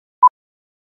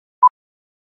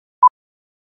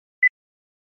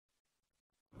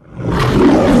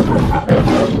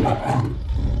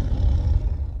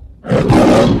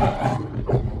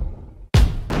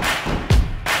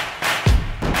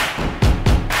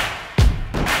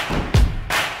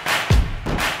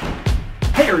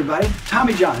everybody,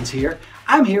 Tommy Johns here.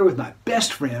 I'm here with my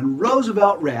best friend,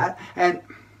 Roosevelt Rat, and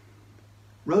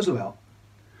Roosevelt,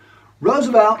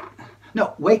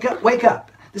 no, wake up, wake up.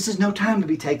 This is no time to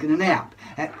be taking a nap.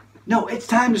 No, it's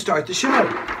time to start the show.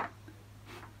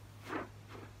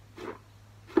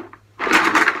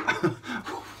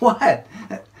 What?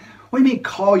 What do you mean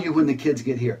call you when the kids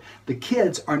get here? The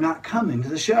kids are not coming to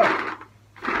the show.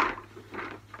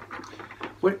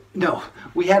 No,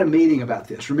 we had a meeting about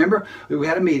this. Remember, we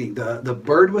had a meeting. The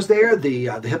bird was there. The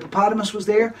hippopotamus was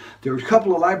there. There were a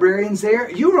couple of librarians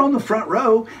there. You were on the front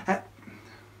row.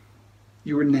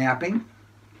 You were napping.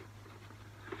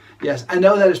 Yes, I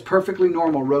know that is perfectly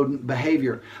normal rodent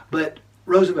behavior. But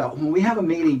Roosevelt, when we have a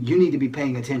meeting, you need to be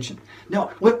paying attention.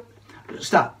 No,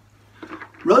 stop.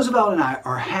 Roosevelt and I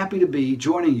are happy to be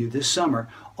joining you this summer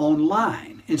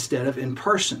online instead of in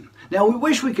person. Now, we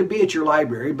wish we could be at your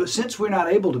library, but since we're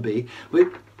not able to be, we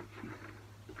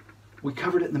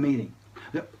covered it in the meeting.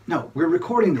 No, we're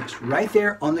recording this right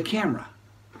there on the camera.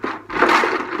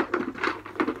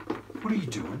 What are you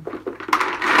doing?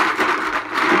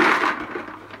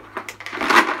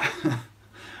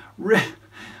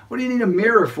 What do you need a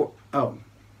mirror for? Oh.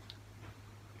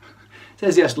 It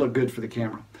says he has to look good for the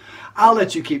camera. I'll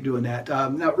let you keep doing that.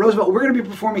 Now, Roosevelt, we're going to be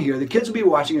performing here. The kids will be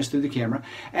watching us through the camera.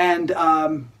 And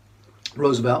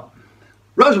Roosevelt,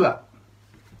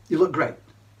 you look great.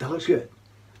 That looks good.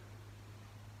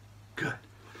 Good.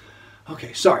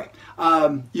 Okay, sorry.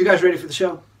 You guys ready for the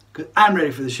show? Good. I'm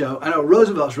ready for the show. I know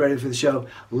Roosevelt's ready for the show.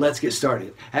 Let's get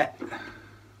started.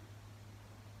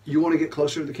 You want to get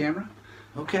closer to the camera?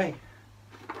 Okay.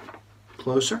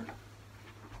 Closer.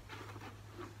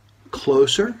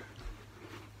 Closer.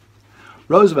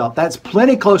 Roosevelt, that's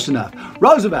plenty close enough.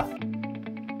 Roosevelt.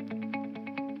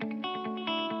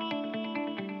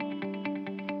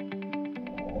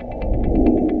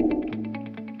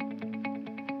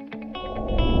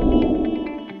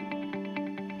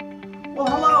 Well,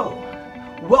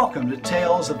 hello. Welcome to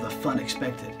Tales of the Fun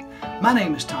Expected. My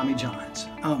name is Tommy Johns.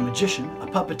 I'm a magician, a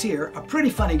puppeteer, a pretty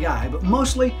funny guy, but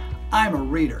mostly I'm a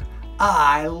reader.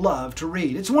 I love to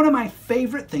read. It's one of my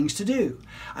favorite things to do.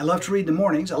 I love to read in the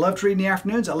mornings, I love to read in the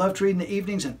afternoons, I love to read in the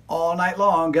evenings, and all night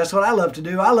long, guess what I love to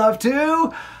do? I love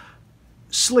to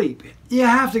sleep. You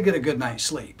have to get a good night's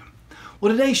sleep.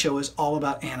 Well, today's show is all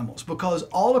about animals because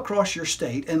all across your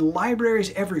state and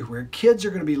libraries everywhere, kids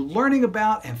are going to be learning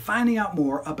about and finding out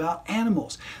more about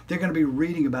animals. They're going to be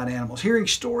reading about animals, hearing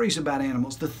stories about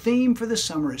animals. The theme for this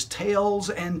summer is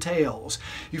Tales and Tales.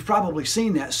 You've probably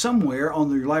seen that somewhere on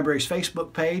your library's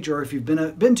Facebook page, or if you've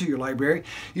been to your library,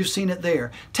 you've seen it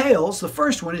there. Tales, the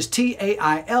first one is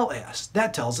T-A-I-L-S.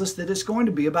 That tells us that it's going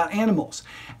to be about animals.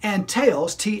 And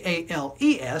Tales,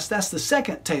 T-A-L-E-S, that's the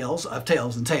second Tales of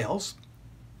Tales and Tales.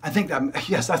 I think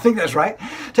that's right.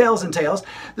 Tales and Tales.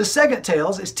 The second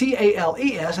Tales is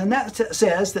T-A-L-E-S, and that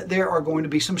says that there are going to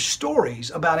be some stories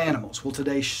about animals. Well,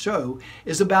 today's show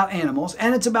is about animals,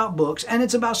 and it's about books, and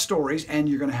it's about stories, and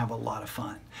you're going to have a lot of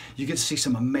fun. You get to see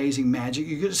some amazing magic.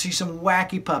 You get to see some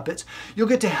wacky puppets. You'll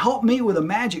get to help me with a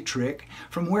magic trick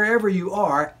from wherever you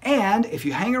are, and if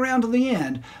you hang around to the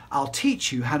end, I'll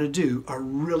teach you how to do a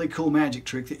really cool magic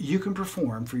trick that you can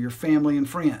perform for your family and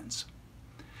friends.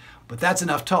 But that's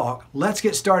enough talk. Let's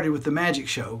get started with the magic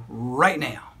show right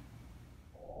now.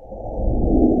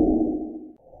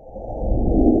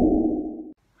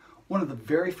 One of the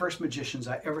very first magicians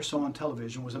I ever saw on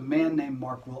television was a man named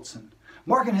Mark Wilson.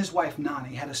 Mark and his wife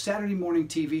Nani had a Saturday morning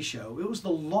TV show. It was the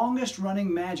longest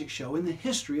running magic show in the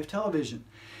history of television.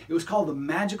 It was called The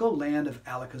Magical Land of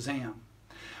Alakazam.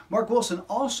 Mark Wilson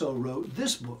also wrote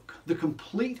this book, The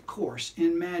Complete Course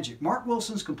in Magic. Mark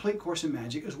Wilson's Complete Course in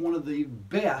Magic is one of the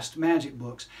best magic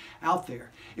books out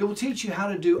there. It will teach you how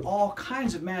to do all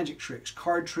kinds of magic tricks,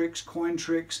 card tricks, coin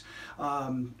tricks,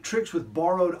 tricks with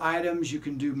borrowed items. You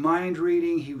can do mind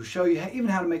reading. He will show you even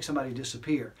how to make somebody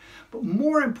disappear. But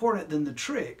more important than the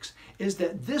tricks is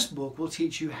that this book will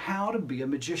teach you how to be a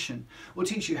magician. Will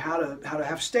teach you how to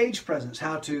have stage presence,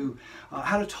 how to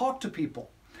talk to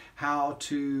people, how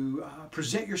to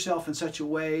present yourself in such a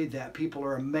way that people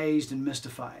are amazed and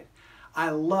mystified.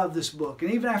 I love this book,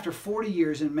 and even after 40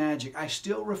 years in magic, I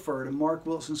still refer to Mark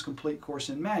Wilson's Complete Course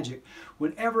in Magic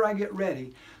whenever I get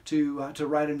ready to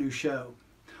write a new show.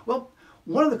 Well,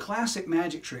 one of the classic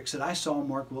magic tricks that I saw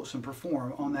Mark Wilson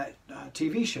perform on that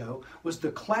TV show was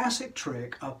the classic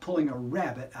trick of pulling a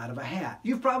rabbit out of a hat.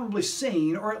 You've probably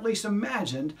seen, or at least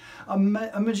imagined, a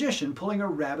magician pulling a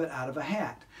rabbit out of a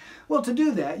hat. Well, to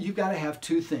do that, you've got to have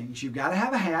two things. You've got to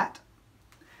have a hat,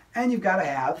 and you've got to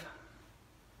have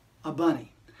a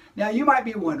bunny. Now, you might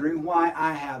be wondering why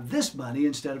I have this bunny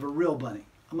instead of a real bunny.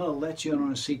 I'm going to let you in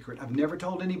on a secret. I've never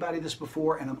told anybody this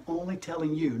before, and I'm only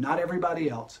telling you, not everybody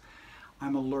else.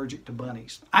 I'm allergic to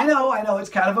bunnies. I know, it's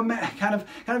kind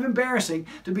of embarrassing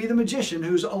to be the magician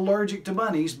who's allergic to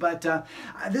bunnies, but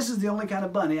this is the only kind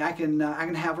of bunny I can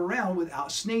have around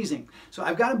without sneezing. So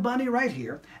I've got a bunny right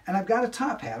here, and I've got a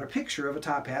top hat, a picture of a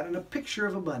top hat, and a picture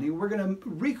of a bunny. We're going to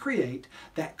recreate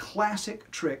that classic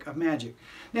trick of magic.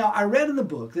 Now, I read in the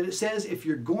book that it says if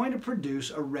you're going to produce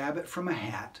a rabbit from a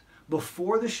hat,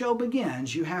 before the show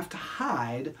begins, you have to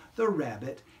hide the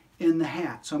rabbit in the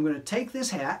hat. So I'm going to take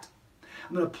this hat.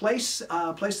 I'm going to place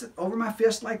it over my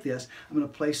fist like this. I'm going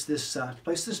to place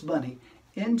this bunny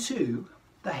into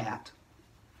the hat.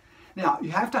 Now you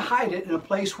have to hide it in a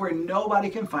place where nobody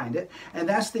can find it, and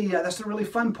that's the really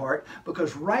fun part,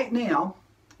 because right now,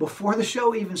 before the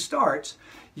show even starts,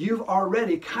 you've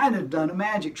already kind of done a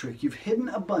magic trick. You've hidden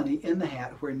a bunny in the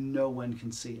hat where no one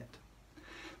can see it.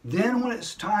 Then when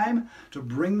it's time to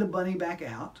bring the bunny back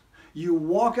out, you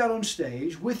walk out on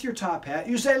stage with your top hat.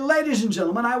 You say, "Ladies and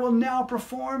gentlemen, I will now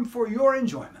perform for your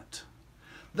enjoyment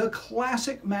the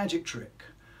classic magic trick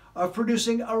of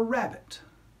producing a rabbit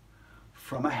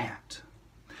from a hat."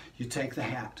 You take the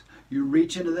hat, you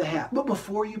reach into the hat, but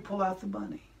before you pull out the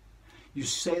bunny, you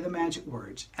say the magic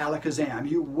words, alakazam.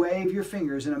 You wave your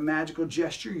fingers in a magical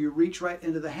gesture. You reach right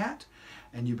into the hat,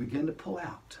 and you begin to pull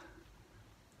out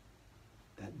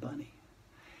that bunny.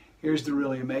 Here's the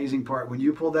really amazing part. When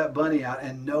you pull that bunny out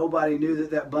and nobody knew that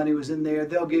that bunny was in there,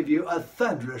 they'll give you a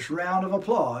thunderous round of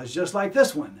applause, just like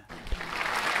this one.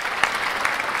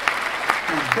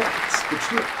 And that's the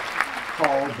trick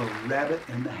called the rabbit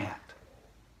in the hat.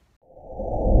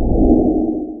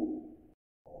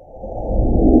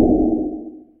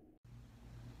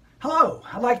 Hello,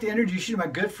 I'd like to introduce you to my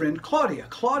good friend Claudia.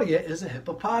 Claudia is a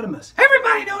hippopotamus.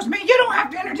 Everybody knows me. You don't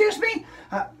have to introduce me.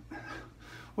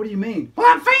 What do you mean? Well,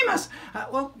 I'm famous.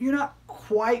 Well, you're not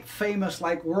quite famous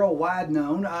like worldwide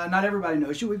known. Not everybody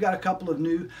knows you. We've got a couple of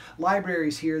new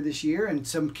libraries here this year, and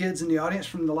some kids in the audience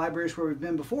from the libraries where we've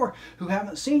been before who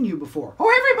haven't seen you before.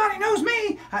 Oh, everybody knows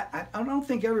me. I don't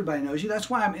think everybody knows you. That's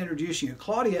why I'm introducing you.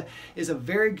 Claudia is a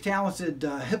very talented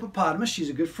hippopotamus. She's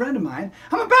a good friend of mine.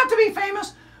 I'm about to be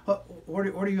famous. What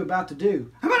are you about to do?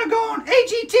 I'm going to go on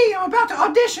AGT. I'm about to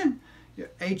audition.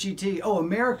 AGT. Oh,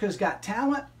 America's Got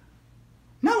Talent?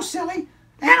 No, silly.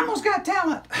 Animals Got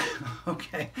Talent.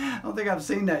 Okay. I don't think I've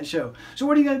seen that show. So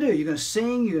what are you going to do? You're going to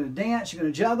sing? You're going to dance? You're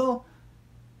going to juggle?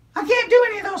 I can't do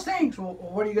any of those things. Well,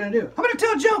 what are you going to do? I'm going to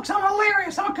tell jokes. I'm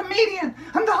hilarious. I'm a comedian.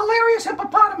 I'm the hilarious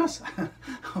hippopotamus.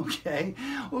 Okay.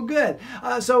 Well, good.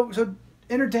 So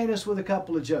entertain us with a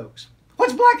couple of jokes.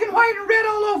 What's black and white and red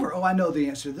all over? Oh, I know the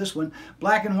answer to this one.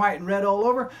 Black and white and red all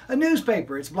over? A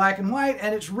newspaper. It's black and white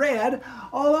and it's red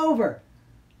all over.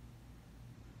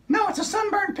 No, it's a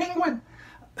sunburned penguin.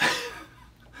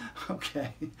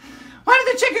 Okay. Why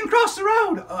did the chicken cross the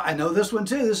road? Oh, I know this one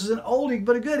too. This is an oldie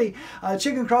but a goodie.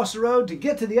 Chicken crossed the road to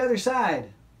get to the other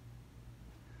side.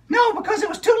 No, because it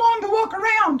was too long to walk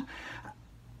around.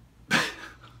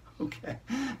 Okay.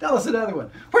 Tell us another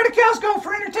one. Where do cows go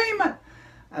for entertainment?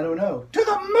 I don't know. To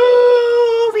the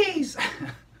movies.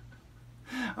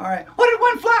 All right. What did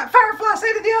one firefly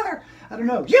say to the other? I don't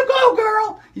know. You go,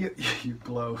 girl. You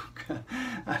glow.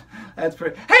 That's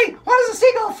pretty. Hey, why does a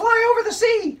seagull fly over the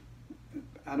sea?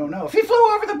 I don't know. If he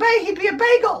flew over the bay, he'd be a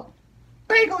bagel.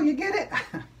 Bagel, you get it?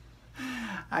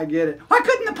 I get it. Why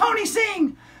couldn't the pony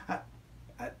sing?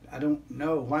 I don't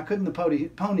know. Why couldn't the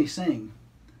pony sing?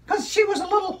 Because she was a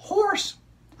little horse.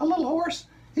 A little horse.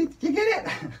 You get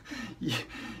it?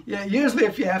 Yeah, usually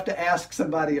if you have to ask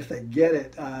somebody if they get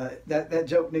it, that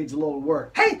joke needs a little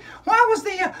work. Hey,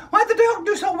 why'd the dog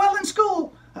do so well in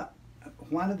school?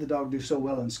 Why did the dog do so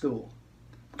well in school?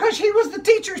 Because he was the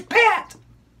teacher's pet.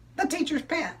 The teacher's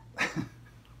pet.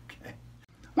 Okay.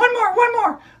 One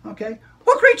more. Okay.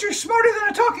 What creature's smarter than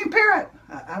a talking parrot?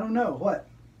 I don't know. What?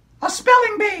 A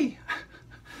spelling bee.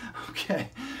 Okay.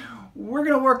 We're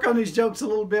going to work on these jokes a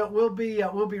little bit. We'll be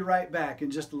right back in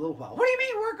just a little while. What do you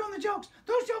mean work on the jokes?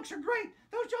 Those jokes are great.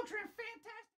 Those jokes are fantastic.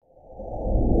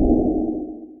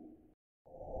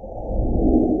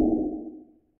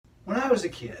 When I was a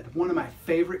kid, one of my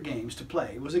favorite games to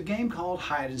play was a game called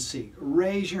hide and seek.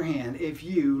 Raise your hand if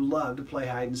you love to play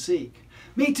hide and seek.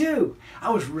 Me too. I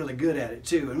was really good at it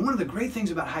too. And one of the great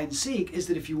things about hide and seek is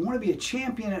that if you want to be a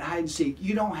champion at hide and seek,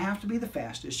 you don't have to be the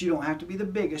fastest, you don't have to be the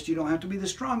biggest, you don't have to be the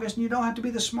strongest, and you don't have to be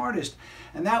the smartest.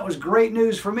 And that was great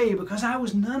news for me because I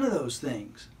was none of those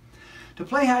things. To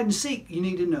play hide and seek, you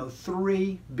need to know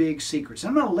 3 big secrets.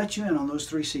 I'm going to let you in on those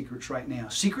 3 secrets right now.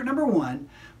 Secret number 1,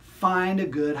 find a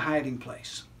good hiding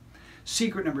place.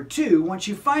 Secret number 2, once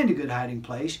you find a good hiding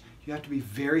place, you have to be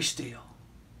very still.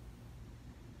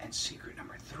 And secret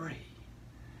number 3,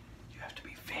 you have to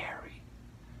be very,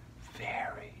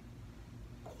 very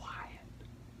quiet.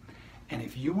 And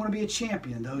if you want to be a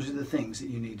champion, those are the things that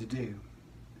you need to do.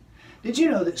 Did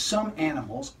you know that some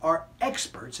animals are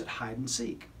experts at hide and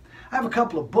seek? I have a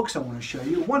couple of books I want to show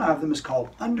you. One of them is called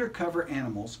Undercover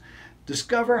Animals,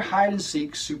 Discover Hide and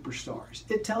Seek Superstars.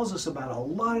 It tells us about a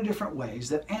lot of different ways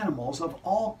that animals of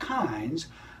all kinds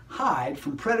hide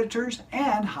from predators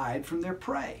and hide from their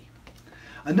prey.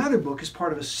 Another book is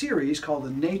part of a series called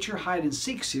the Nature Hide and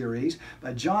Seek series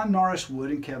by John Norris Wood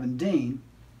and Kevin Dean.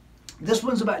 This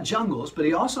one's about jungles, but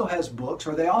he also has books,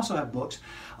 or they also have books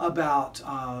about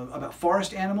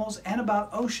forest animals and about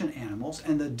ocean animals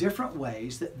and the different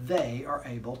ways that they are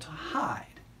able to hide.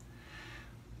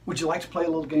 Would you like to play a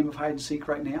little game of hide and seek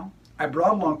right now? I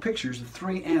brought along pictures of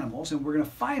 3 animals, and we're going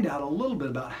to find out a little bit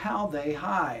about how they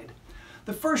hide.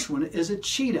 The first one is a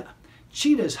cheetah.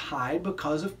 Cheetahs hide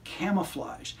because of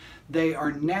camouflage. They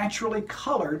are naturally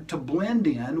colored to blend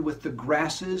in with the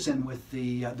grasses and with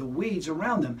the weeds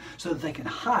around them so that they can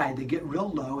hide. They get real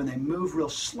low and they move real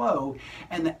slow,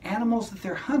 and the animals that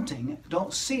they're hunting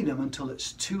don't see them until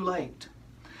it's too late.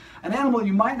 An animal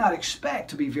you might not expect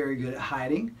to be very good at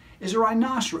hiding is a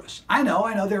rhinoceros. I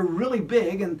know, they're really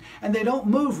big and they don't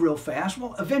move real fast.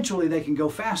 Well, eventually they can go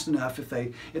fast enough if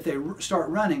they start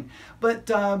running. But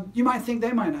you might think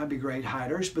they might not be great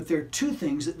hiders, but there are 2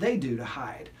 things that they do to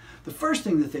hide. The first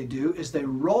thing that they do is they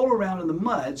roll around in the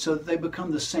mud so that they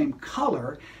become the same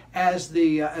color as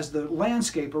the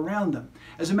landscape around them.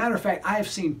 As a matter of fact, I have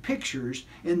seen pictures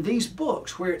in these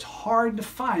books where it's hard to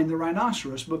find the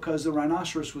rhinoceros because the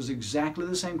rhinoceros was exactly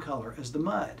the same color as the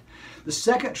mud. The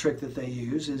second trick that they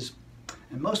use is,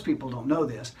 and most people don't know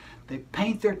this, they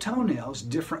paint their toenails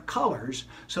different colors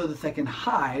so that they can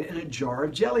hide in a jar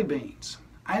of jelly beans.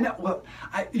 I know, well,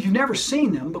 you've never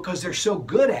seen them because they're so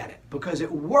good at it, because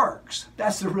it works.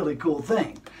 That's the really cool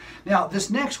thing. Now, this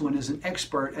next one is an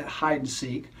expert at hide and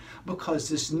seek because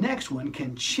this next one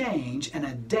can change and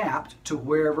adapt to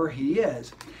wherever he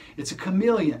is. It's a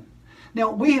chameleon. Now,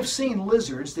 we have seen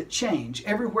lizards that change.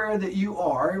 Everywhere that you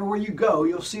are, everywhere you go,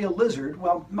 you'll see a lizard.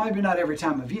 Well, maybe not every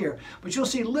time of year, but you'll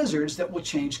see lizards that will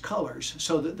change colors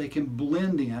so that they can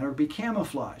blend in or be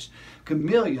camouflaged.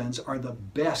 Chameleons are the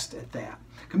best at that.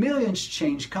 Chameleons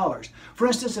change colors. For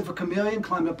instance, if a chameleon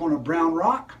climbed up on a brown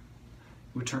rock,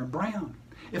 it would turn brown.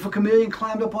 If a chameleon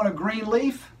climbed up on a green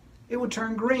leaf, it would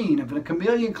turn green. If a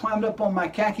chameleon climbed up on my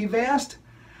khaki vest,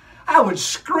 I would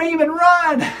scream and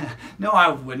run. No, I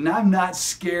wouldn't. I'm not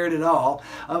scared at all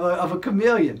of a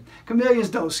chameleon. Chameleons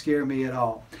don't scare me at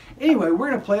all. Anyway, we're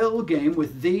going to play a little game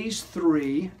with these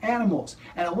 3 animals.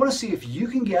 And I want to see if you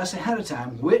can guess ahead of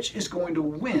time which is going to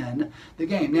win the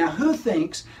game. Now, who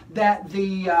thinks that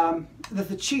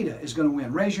the cheetah is going to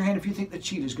win? Raise your hand if you think the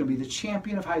cheetah is going to be the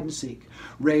champion of hide and seek.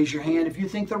 Raise your hand if you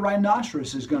think the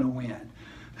rhinoceros is going to win.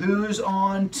 Who's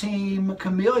on team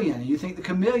chameleon? You think the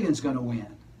chameleon's going to win?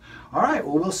 All right,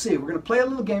 well, we'll see. We're going to play a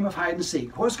little game of hide and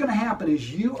seek. What's going to happen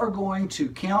is you are going to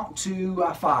count to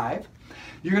 5.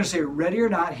 You're going to say, ready or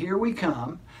not, here we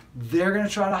come. They're going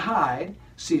to try to hide.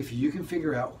 See if you can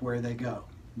figure out where they go.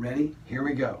 Ready? Here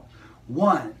we go.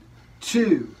 1,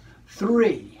 2,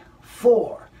 3,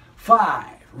 4, 5.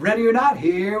 Ready or not,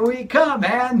 here we come.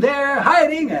 And they're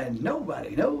hiding and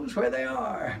nobody knows where they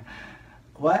are.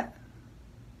 What?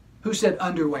 Who said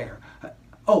underwear?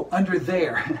 Oh, under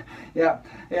there.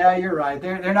 Yeah, you're right.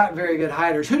 They're not very good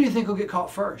hiders. Who do you think will get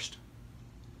caught first?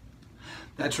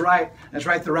 That's right. That's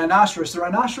right, the rhinoceros. The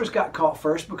rhinoceros got caught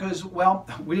first because, well,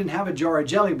 we didn't have a jar of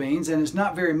jelly beans and it's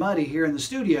not very muddy here in the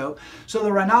studio, so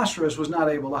the rhinoceros was not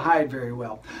able to hide very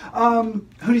well.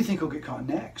 Who do you think will get caught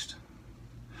next?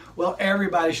 Well,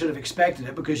 everybody should have expected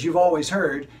it because you've always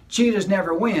heard cheetahs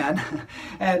never win.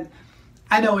 And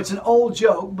I know it's an old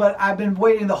joke, but I've been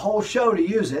waiting the whole show to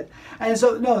use it. And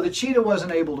so, no, the cheetah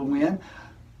wasn't able to win.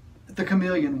 The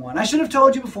chameleon won. I should have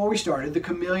told you before we started, the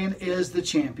chameleon is the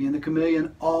champion. The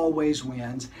chameleon always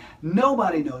wins.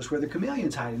 Nobody knows where the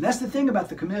chameleon's hiding. That's the thing about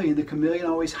the chameleon. The chameleon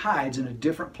always hides in a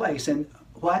different place. And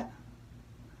what?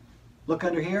 Look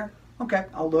under here? Okay,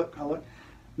 I'll look.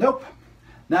 Nope,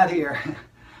 not here.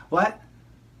 What?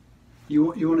 You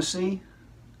want to see?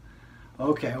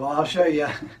 Okay, well, I'll show you.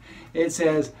 It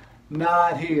says,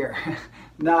 not here,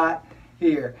 not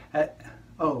here.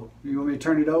 Oh, you want me to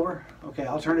turn it over? Okay,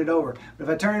 I'll turn it over. But if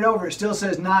I turn it over, it still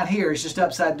says not here. It's just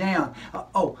upside down.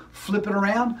 Oh, flip it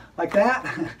around like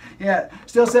that? Yeah,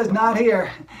 still says not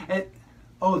here.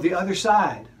 Oh, the other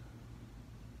side.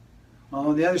 Well,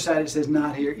 on the other side, it says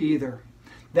not here either.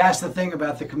 That's the thing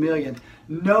about the chameleon.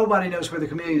 Nobody knows where the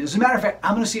chameleon is. As a matter of fact,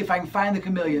 I'm going to see if I can find the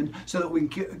chameleon so that we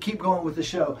can keep going with the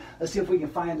show. Let's see if we can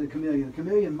find the chameleon. The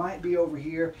chameleon might be over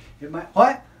here. It might.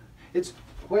 What? It's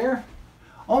where?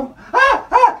 Oh!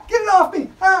 Get it off me!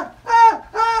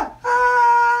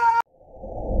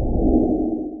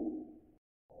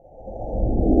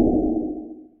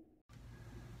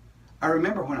 I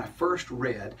remember when I first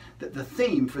read that the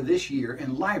theme for this year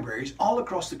in libraries all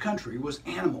across the country was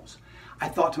animals. I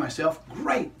thought to myself,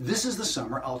 great, this is the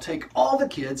summer, I'll take all the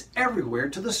kids everywhere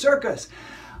to the circus.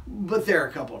 But there are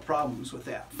a couple of problems with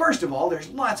that. First of all, there's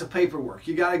lots of paperwork.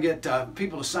 You got to get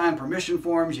people to sign permission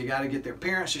forms. You got to get their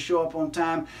parents to show up on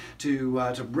time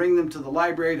to bring them to the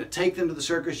library, to take them to the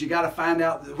circus. You got to find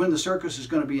out when the circus is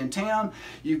going to be in town.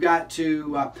 You've got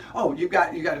to you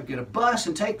got to get a bus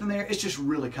and take them there. It's just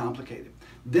really complicated.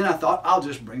 Then I thought, I'll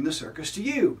just bring the circus to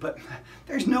you. But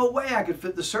there's no way I could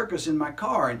fit the circus in my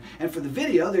car. And for the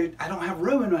video, I don't have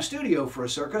room in my studio for a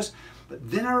circus. But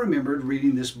then I remembered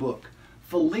reading this book,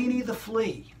 Fellini the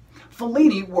Flea.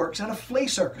 Fellini works at a flea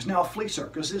circus. Now, a flea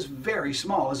circus is very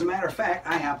small. As a matter of fact,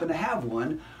 I happen to have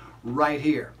one right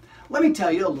here. Let me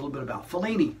tell you a little bit about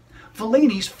Fellini.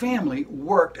 Fellini's family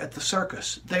worked at the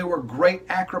circus. They were great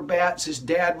acrobats. His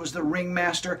dad was the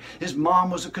ringmaster. His mom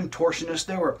was a contortionist.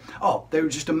 They were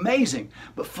just amazing.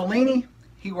 But Fellini,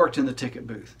 he worked in the ticket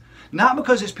booth. Not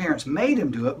because his parents made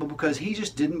him do it, but because he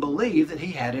just didn't believe that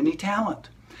he had any talent.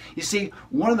 You see,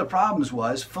 one of the problems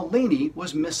was Fellini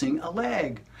was missing a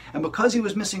leg. And because he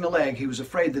was missing a leg, he was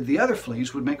afraid that the other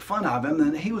fleas would make fun of him,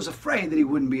 and he was afraid that he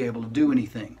wouldn't be able to do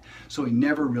anything. So he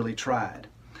never really tried.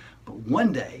 But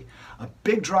one day, a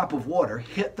big drop of water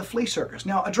hit the flea circus.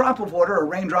 Now, a drop of water, a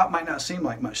raindrop, might not seem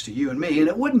like much to you and me, and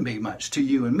it wouldn't be much to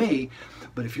you and me,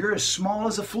 but if you're as small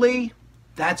as a flea,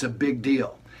 that's a big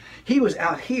deal. He was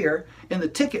out here in the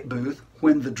ticket booth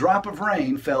when the drop of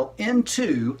rain fell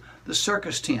into the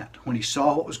circus tent. When he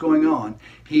saw what was going on,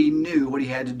 he knew what he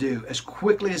had to do. As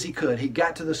quickly as he could, he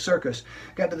got to the circus,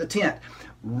 got to the tent,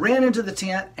 ran into the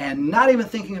tent, and not even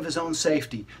thinking of his own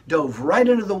safety, dove right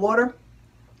into the water,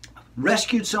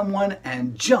 rescued someone,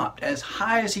 and jumped as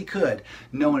high as he could.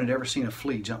 No one had ever seen a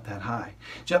flea jump that high.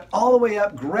 Jumped all the way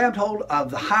up, grabbed hold of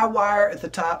the high wire at the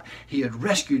top. He had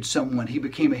rescued someone. He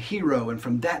became a hero, and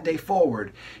from that day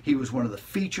forward, he was one of the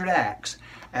featured acts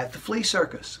at the flea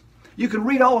circus. You can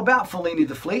read all about Fellini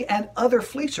the Flea and other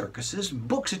flea circuses,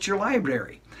 books at your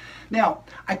library. Now,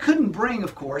 I couldn't bring,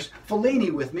 of course, Fellini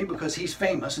with me because he's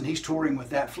famous and he's touring with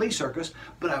that flea circus,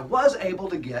 but I was able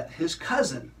to get his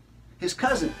cousin,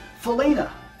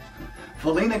 Fellina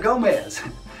Gomez.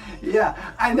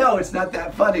 Yeah, I know it's not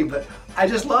that funny, but I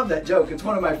just love that joke. It's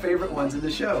one of my favorite ones in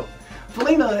the show.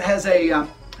 Fellina has a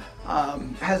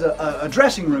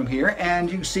dressing room here, and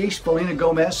you can see Fellina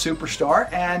Gomez,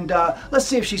 superstar, and let's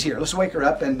see if she's here. Let's wake her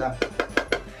up, and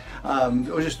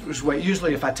we'll just wait.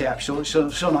 Usually if I tap,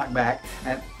 she'll knock back.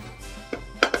 And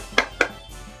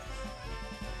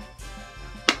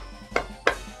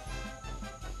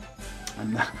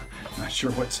I'm not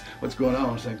sure what's going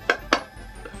on. It's like,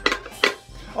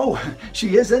 oh,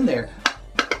 she is in there.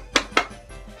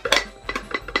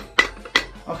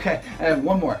 Okay, and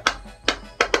one more.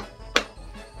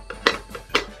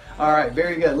 All right,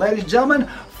 very good. Ladies and gentlemen,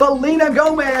 Fellina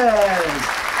Gomez.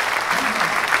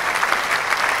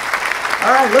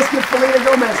 All right, let's give Fellina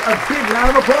Gomez a big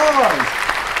round of applause.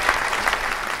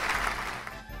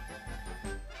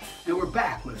 And we're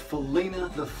back with Fellina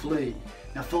the Flea.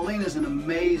 Now, Fellina is an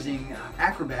amazing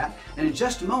acrobat, and in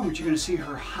just a moment, you're going to see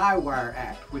her high wire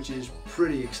act, which is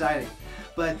pretty exciting.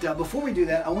 But before we do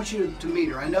that, I want you to meet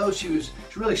her. I know she's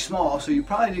really small, so you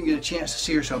probably didn't get a chance to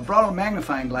see her, so I brought a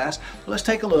magnifying glass. So let's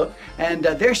take a look. And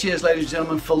there she is, ladies and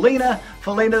gentlemen,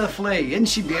 Fellina the Flea. Isn't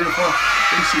she beautiful?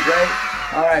 Isn't she great?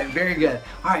 All right, very good.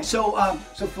 All right, so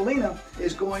Fellina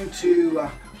is going to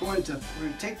we're going to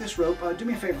take this rope. Do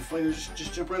me a favor, Fellina,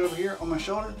 just jump right over here on my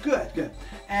shoulder. Good, good.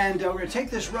 And we're going to take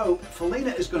this rope.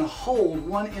 Fellina is going to hold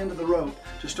one end of the rope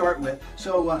to start with.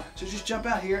 So just jump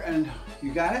out here, and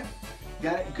you got it?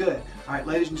 Got it? Good. All right,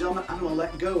 ladies and gentlemen, I'm going to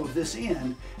let go of this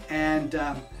end, and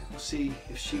we'll see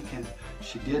if she can.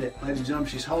 She did it. Ladies and gentlemen,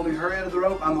 she's holding her end of the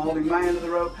rope. I'm holding my end of the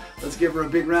rope. Let's give her a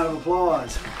big round of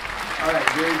applause. All right,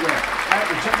 very good. All right,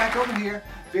 we'll jump back over here.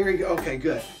 Very good. Okay,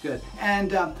 good, good.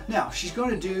 And now she's going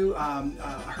to do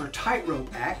her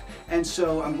tightrope act, and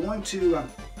so I'm going to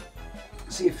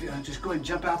see if just go ahead and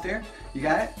jump out there. You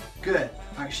got it? Good.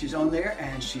 All right, she's on there,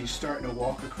 and she's starting to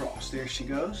walk across. There she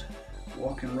goes.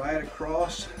 Walking right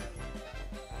across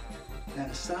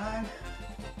that side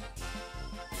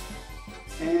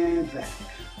and back.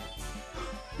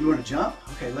 You want to jump?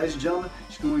 Okay, ladies and gentlemen,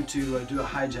 she's going to do a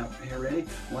high jump. Here, ready?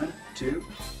 1, 2,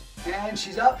 and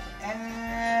she's up,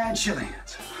 and she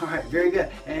lands. All right, very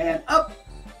good. And up,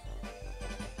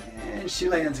 and she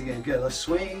lands again. Good. Let's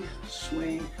swing,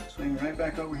 swing, swing right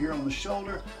back over here on the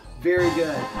shoulder. Very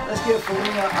good. Let's give Felina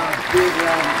a big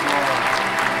round of applause.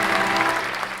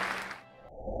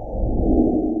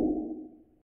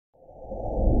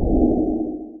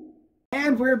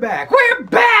 And we're back. We're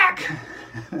back!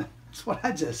 That's what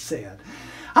I just said.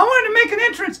 I wanted to make an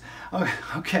entrance.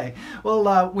 Okay.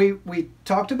 Well, we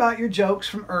talked about your jokes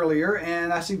from earlier,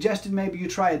 and I suggested maybe you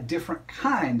try a different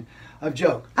kind of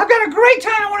joke. I've got a great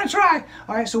kind I want to try.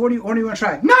 All right, so what do you want to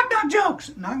try? Knock knock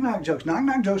jokes. Knock knock jokes. Knock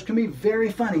knock jokes can be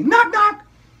very funny. Knock knock.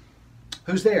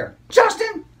 Who's there?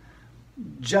 Justin.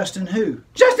 Justin who?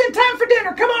 Justin, time for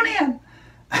dinner. Come on in.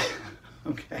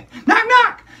 Okay. Knock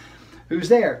knock. Who's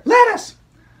there? Lettuce.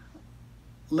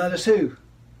 Lettuce who?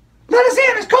 Let us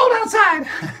in. It's cold outside.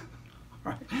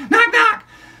 All right. Knock knock.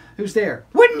 Who's there?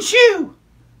 Wooden shoe.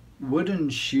 Wooden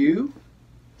shoe?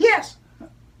 Yes.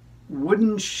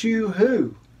 Wooden shoe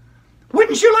who?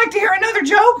 Wouldn't you like to hear another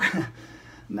joke?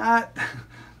 Not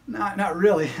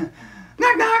really.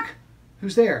 Knock knock.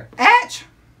 Who's there? Atch.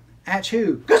 Atch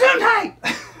who? Gesundheit.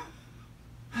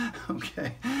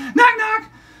 Okay. Knock knock.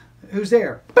 Who's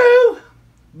there? Boo.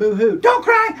 Boo hoo. Don't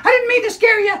cry. I didn't mean to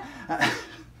scare you.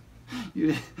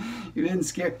 You didn't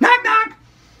scare. Knock knock.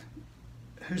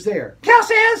 Who's there? Cow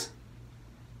says.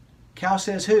 Cow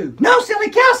says who? No, silly.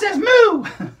 Cow says moo.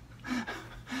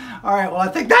 All right, well, I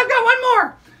think I've got one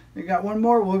more. You got one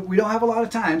more? Well, we don't have a lot of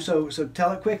time, so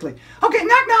tell it quickly. Okay,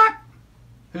 knock, knock.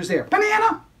 Who's there?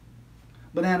 Banana.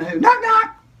 Banana who? Knock,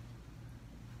 knock.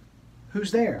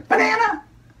 Who's there? Banana.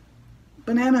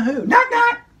 Banana who? Knock,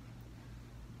 knock.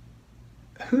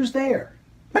 Who's there?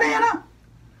 Banana.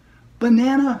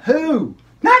 Banana who?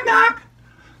 Knock, knock.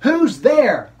 Who's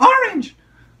there? Orange.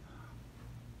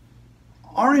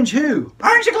 Orange who?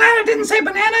 Aren't you glad I didn't say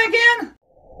banana again?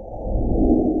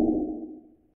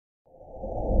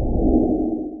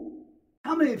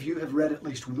 How many of you have read at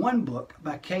least one book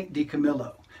by Kate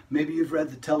DiCamillo? Maybe you've read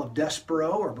The Tale of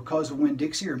Despero or Because of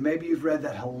Winn-Dixie, or maybe you've read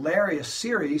that hilarious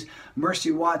series,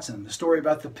 Mercy Watson, the story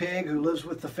about the pig who lives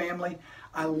with the family.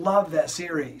 I love that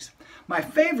series. My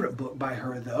favorite book by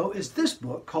her, though, is this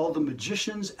book called The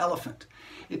Magician's Elephant.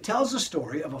 It tells the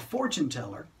story of a fortune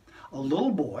teller, a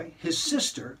little boy, his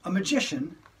sister, a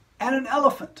magician, and an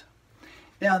elephant.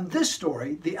 Now, in this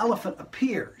story, the elephant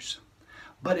appears.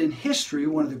 But in history,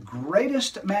 one of the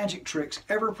greatest magic tricks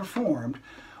ever performed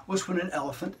was when an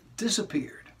elephant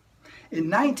disappeared. In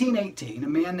 1918, a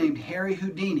man named Harry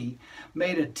Houdini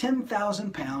made a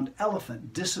 10,000-pound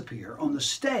elephant disappear on the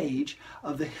stage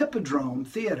of the Hippodrome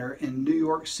Theater in New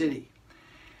York City.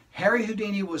 Harry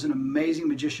Houdini was an amazing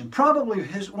magician, probably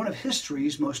one of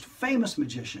history's most famous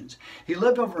magicians. He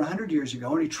lived over 100 years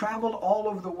ago, and he traveled all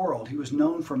over the world. He was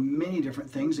known for many different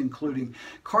things, including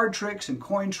card tricks and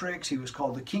coin tricks. He was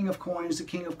called the King of Coins, the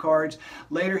King of Cards.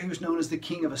 Later, he was known as the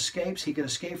King of Escapes. He could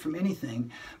escape from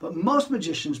anything. But most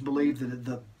magicians believe that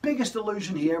the biggest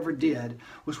illusion he ever did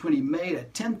was when he made a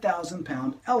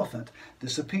 10,000-pound elephant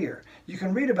disappear. You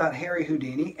can read about Harry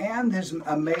Houdini and his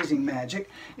amazing magic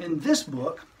in this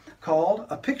book, called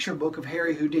A Picture Book of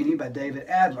Harry Houdini by David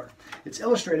Adler. It's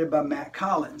illustrated by Matt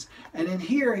Collins. And in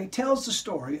here, he tells the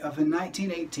story of in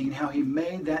 1918 how he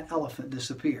made that elephant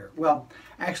disappear. Well,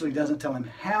 actually, he doesn't tell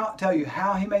you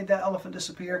how he made that elephant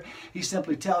disappear. He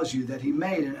simply tells you that he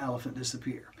made an elephant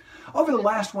disappear. Over the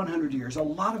last 100 years, a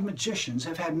lot of magicians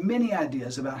have had many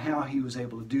ideas about how he was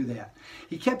able to do that.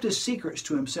 He kept his secrets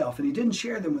to himself, and he didn't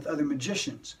share them with other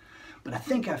magicians. But I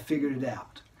think I figured it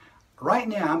out. Right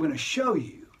now, I'm going to show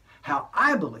you how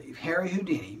I believe Harry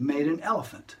Houdini made an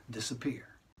elephant disappear.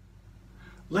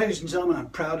 Ladies and gentlemen,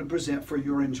 I'm proud to present for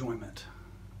your enjoyment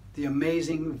the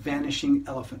amazing vanishing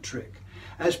elephant trick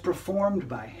as performed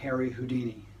by Harry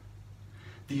Houdini.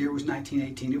 The year was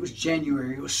 1918. It was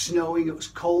January. It was snowing. It was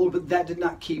cold, but that did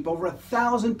not keep over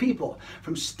 1,000 people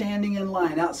from standing in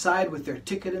line outside with their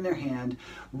ticket in their hand,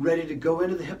 ready to go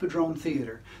into the Hippodrome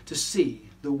Theater to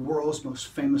see the world's most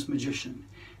famous magician,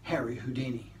 Harry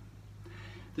Houdini.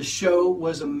 The show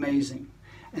was amazing.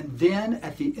 And then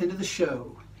at the end of the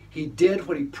show, he did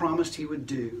what he promised he would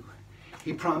do.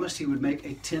 He promised he would make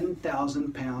a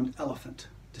 10,000-pound elephant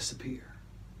disappear.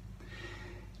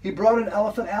 He brought an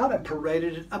elephant out and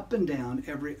paraded it up and down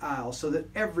every aisle so that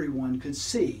everyone could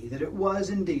see that it was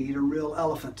indeed a real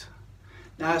elephant.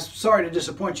 Now, I'm sorry to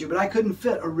disappoint you, but I couldn't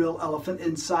fit a real elephant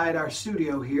inside our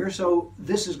studio here, so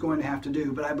this is going to have to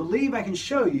do. But I believe I can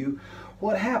show you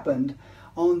what happened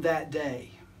on that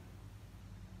day.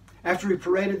 After he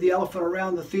paraded the elephant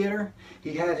around the theater,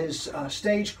 he had his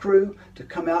stage crew to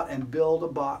come out and build a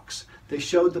box. They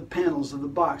showed the panels of the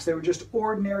box. They were just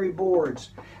ordinary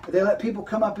boards. They let people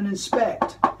come up and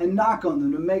inspect and knock on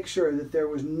them to make sure that there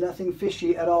was nothing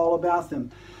fishy at all about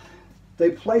them. They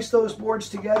placed those boards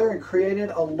together and created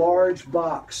a large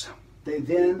box. They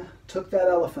then took that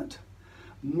elephant,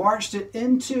 marched it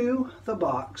into the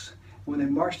box. When they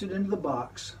marched it into the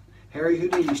box, Harry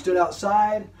Houdini stood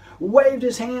outside, waved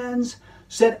his hands,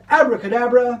 said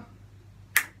abracadabra,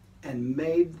 and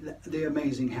made the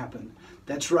amazing happen.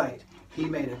 That's right, he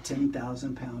made a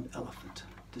 10,000-pound elephant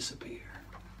disappear.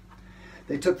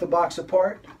 They took the box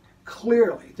apart.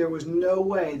 Clearly, there was no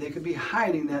way they could be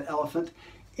hiding that elephant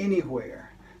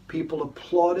anywhere. People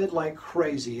applauded like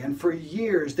crazy, and for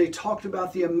years they talked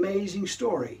about the amazing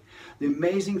story, the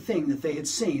amazing thing that they had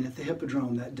seen at the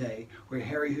Hippodrome that day where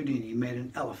Harry Houdini made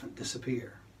an elephant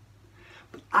disappear.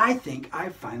 But I think I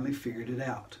finally figured it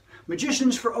out.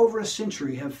 Magicians for over a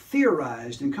century have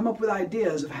theorized and come up with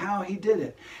ideas of how he did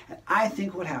it. And I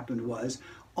think what happened was,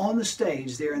 on the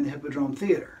stage there in the Hippodrome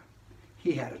Theater,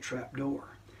 he had a trap door.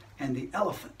 And the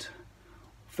elephant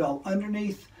fell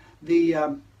underneath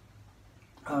the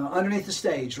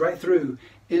stage, right through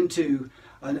into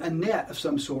a net of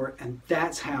some sort, and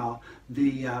that's how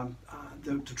the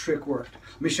trick worked.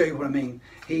 Let me show you what I mean.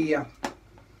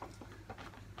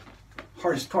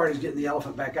 Hardest part is getting the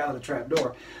elephant back out of the trap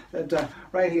door. But,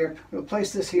 right here, we'll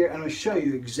place this here, and I'm going to show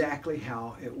you exactly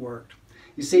how it worked.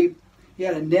 You see, he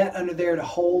had a net under there to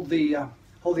hold the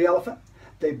elephant.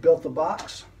 They built the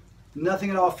box.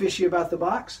 Nothing at all fishy about the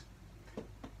box.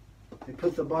 They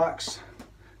put the box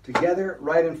together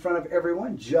right in front of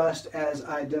everyone, just as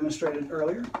I demonstrated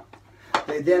earlier.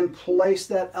 They then placed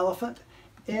that elephant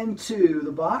into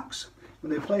the box.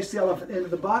 When they placed the elephant into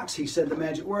the box, he said the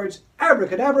magic words,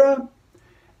 abracadabra,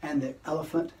 and the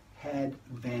elephant had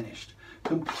vanished,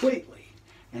 completely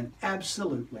and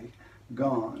absolutely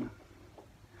gone.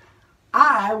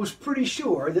 I was pretty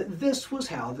sure that this was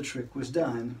how the trick was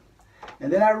done.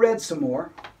 And then I read some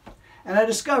more, and I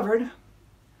discovered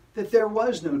that there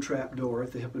was no trap door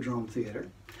at the Hippodrome Theater,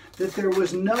 that there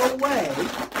was no way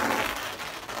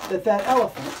that that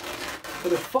elephant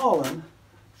could have fallen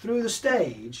through the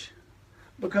stage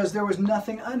because there was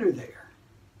nothing under there.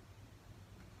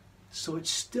 So it's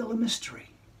still a mystery.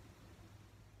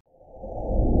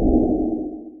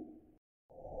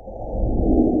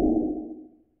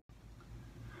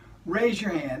 Raise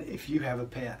your hand if you have a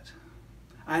pet.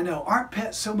 I know, aren't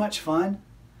pets so much fun?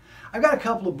 I've got a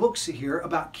couple of books here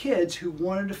about kids who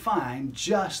wanted to find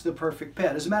just the perfect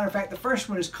pet. As a matter of fact, the first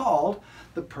one is called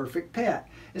The Perfect Pet.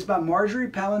 It's by Marjorie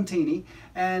Palantini,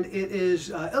 and it is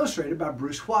illustrated by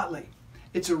Bruce Whatley.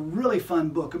 It's a really fun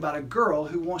book about a girl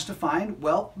who wants to find,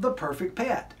 well, the perfect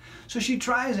pet. So she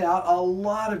tries out a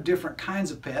lot of different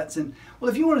kinds of pets, and,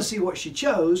 well, if you want to see what she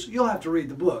chose, you'll have to read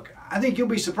the book. I think you'll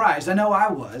be surprised. I know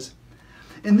I was.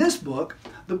 In this book,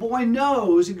 the boy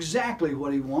knows exactly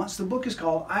what he wants. The book is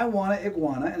called I Want a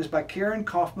Iguana, and it's by Karen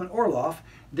Kaufman-Orloff.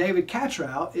 David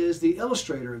Catrow is the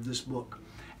illustrator of this book.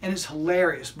 And it's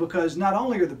hilarious because not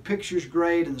only are the pictures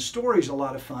great and the story's a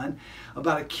lot of fun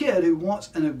about a kid who wants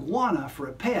an iguana for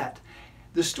a pet,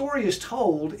 the story is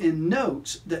told in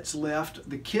notes that's left.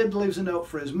 The kid leaves a note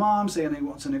for his mom saying he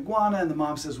wants an iguana, and the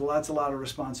mom says, well, that's a lot of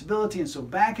responsibility. And so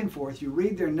back and forth, you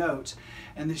read their notes,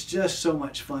 and it's just so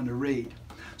much fun to read.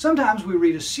 Sometimes we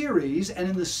read a series, and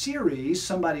in the series,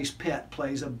 somebody's pet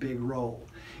plays a big role.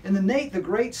 In the Nate the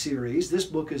Great series, this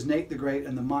book is Nate the Great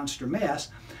and the Monster Mess,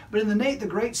 but in the Nate the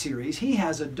Great series, he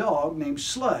has a dog named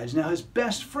Sludge. Now, his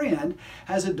best friend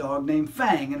has a dog named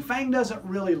Fang, and Fang doesn't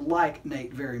really like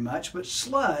Nate very much, but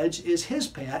Sludge is his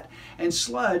pet, and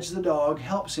Sludge, the dog,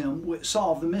 helps him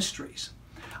solve the mysteries.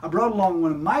 I brought along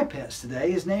one of my pets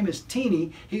today. His name is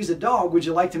Teeny. He's a dog. Would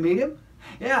you like to meet him?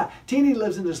 Yeah, Teeny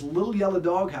lives in this little yellow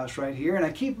doghouse right here, and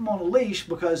I keep him on a leash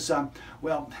because,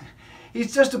 well,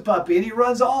 he's just a puppy, and he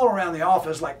runs all around the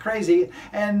office like crazy,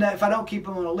 and if I don't keep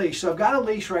him on a leash. So I've got a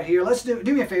leash right here. Let's do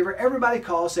me a favor. Everybody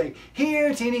call, say,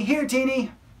 here, Teeny, here,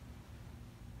 Teeny.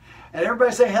 And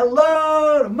everybody say,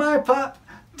 hello to my pup,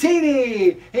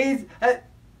 Teeny. He's,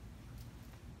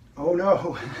 oh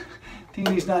no.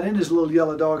 Teeny's not in his little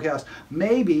yellow doghouse.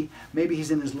 Maybe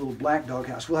he's in his little black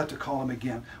doghouse. We'll have to call him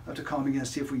again. We'll have to call him again and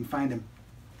see if we can find him.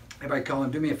 Everybody call him.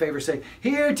 Do me a favor. Say,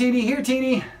 here, Teeny, here,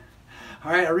 Teeny.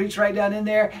 All right, I reach right down in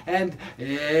there, and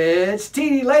it's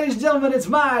Teeny. Ladies and gentlemen, it's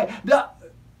my dog.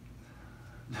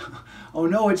 Oh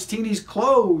no, it's Teeny's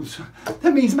clothes.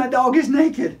 That means my dog is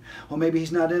naked. Well, maybe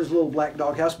he's not in his little black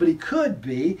doghouse, but he could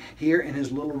be here in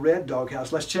his little red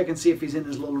doghouse. Let's check and see if he's in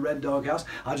his little red doghouse.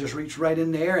 I'll just reach right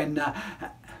in there and,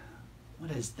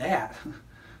 What is that?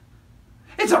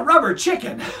 It's a rubber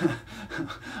chicken.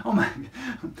 Oh my,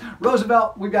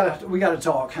 Roosevelt, we gotta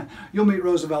talk. You'll meet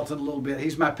Roosevelt in a little bit.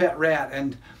 He's my pet rat,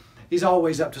 and he's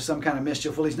always up to some kind of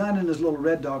mischief. Well, he's not in his little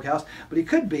red doghouse, but he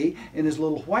could be in his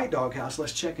little white doghouse.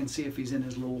 Let's check and see if he's in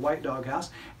his little white doghouse.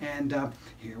 And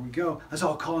here we go. Let's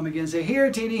all call him again and say,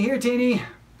 here, Teeny, here, Teeny.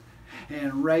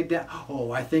 And right down. Oh,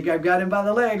 I think I've got him by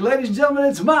the leg. Ladies and gentlemen,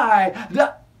 it's my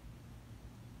dog.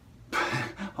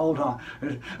 Hold on.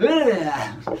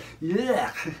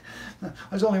 Yeah.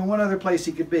 There's only one other place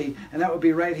he could be, and that would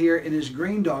be right here in his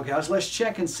green doghouse. Let's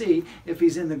check and see if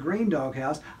he's in the green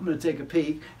doghouse. I'm going to take a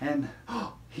peek, and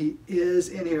he is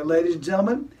in here. Ladies and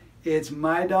gentlemen, it's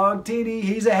my dog, Teeny.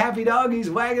 He's a happy dog. He's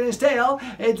wagging his tail.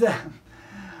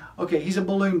 Okay, he's a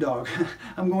balloon dog.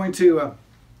 I'm going to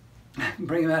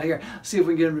bring him out here, see if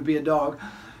we can get him to be a dog.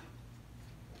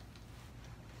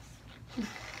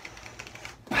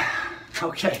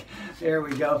 Okay, there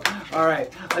we go. All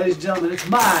right, ladies and gentlemen, it's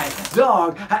my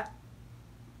dog.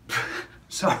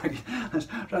 Sorry, let's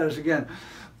try this again.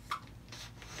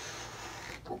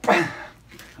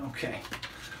 Okay,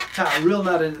 tie a real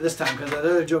knot in it this time because that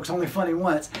other joke's only funny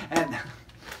once. And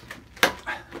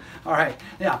all right,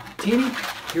 now Teeny,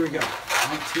 here we go.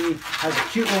 Right, Teeny has a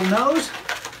cute little nose,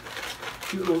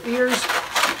 cute little ears.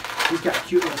 He's got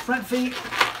cute little front feet.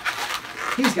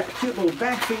 He's got cute little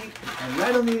back feet, and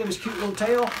right on the end of his cute little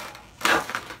tail,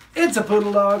 it's a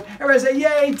poodle dog. Everybody say,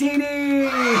 yay, Teeny!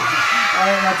 All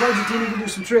right, I told you Teeny can do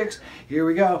some tricks. Here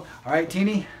we go. All right,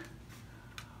 Teeny,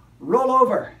 roll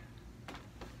over.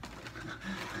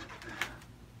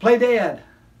 Play dead.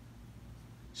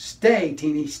 Stay,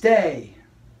 Teeny, stay.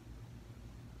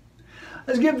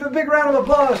 Let's give him a big round of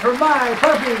applause for my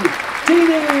puppy,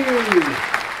 Teeny!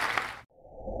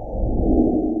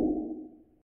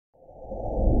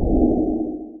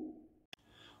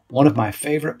 One of my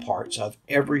favorite parts of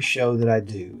every show that I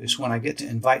do is when I get to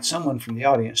invite someone from the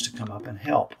audience to come up and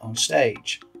help on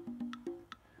stage.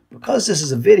 Because this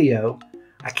is a video,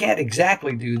 I can't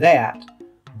exactly do that,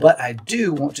 but I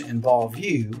do want to involve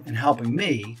you in helping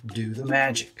me do the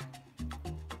magic.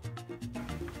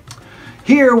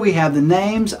 Here we have the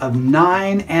names of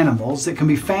 9 animals that can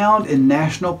be found in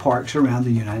national parks around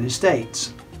the United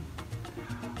States.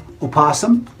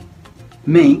 Opossum,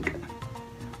 mink,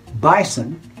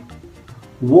 bison,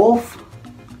 wolf,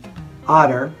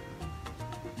 otter,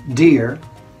 deer,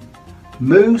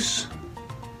 moose,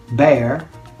 bear,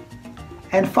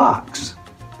 and fox.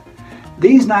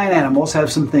 These 9 animals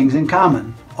have some things in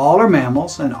common. All are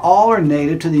mammals and all are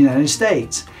native to the United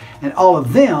States, and all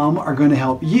of them are going to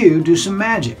help you do some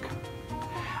magic.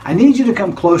 I need you to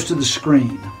come close to the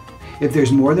screen. If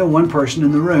there's more than one person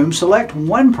in the room, select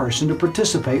one person to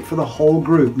participate for the whole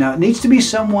group. Now, it needs to be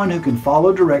someone who can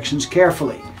follow directions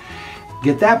carefully.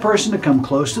 Get that person to come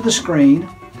close to the screen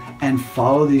and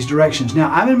follow these directions. Now,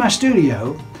 I'm in my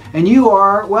studio, and you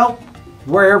are, well,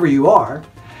 wherever you are,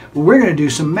 but we're going to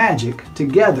do some magic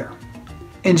together.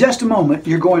 In just a moment,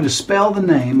 you're going to spell the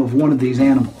name of one of these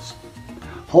animals.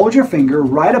 Hold your finger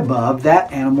right above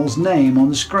that animal's name on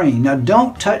the screen. Now,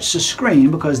 don't touch the screen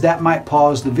because that might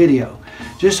pause the video.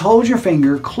 Just hold your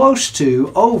finger close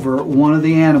to over one of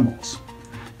the animals.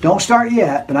 Don't start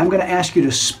yet, but I'm going to ask you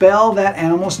to spell that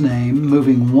animal's name,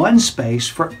 moving one space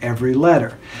for every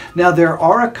letter. Now, there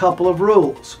are a couple of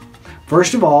rules.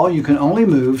 First of all, you can only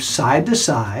move side to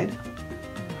side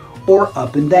or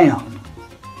up and down.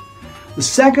 The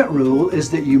second rule is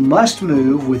that you must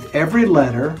move with every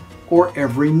letter or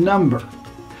every number.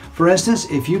 For instance,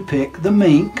 if you pick the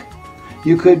mink,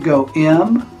 you could go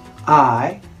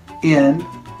M-I-N-K.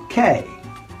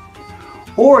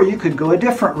 Or you could go a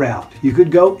different route. You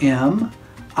could go M-I-N-K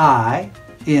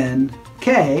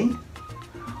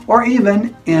or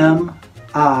even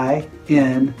M-I-N-K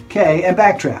and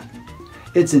backtrack.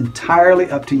 It's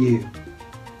entirely up to you.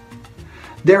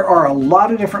 There are a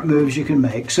lot of different moves you can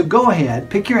make, so go ahead,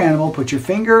 pick your animal, put your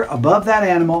finger above that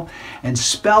animal, and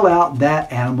spell out that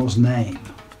animal's name.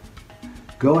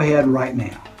 Go ahead right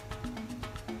now.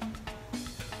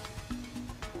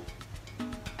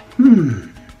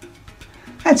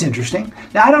 That's interesting.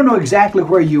 Now, I don't know exactly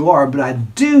where you are, but I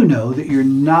do know that you're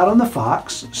not on the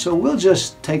fox, so we'll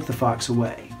just take the fox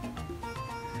away.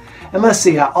 And let's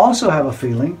see, I also have a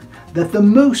feeling that the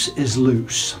moose is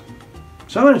loose.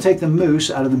 So I'm going to take the moose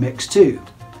out of the mix too.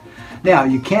 Now,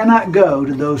 you cannot go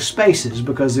to those spaces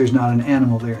because there's not an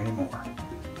animal there anymore.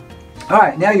 All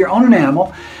right, now you're on an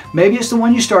animal. Maybe it's the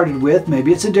one you started with,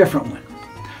 maybe it's a different one.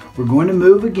 We're going to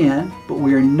move again, but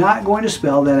we are not going to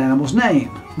spell that animal's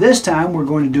name. This time we're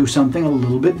going to do something a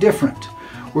little bit different.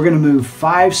 We're going to move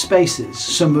 5 spaces,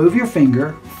 so move your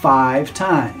finger 5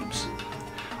 times.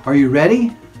 Are you ready?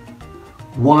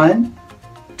 1,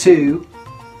 2,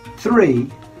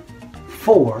 3,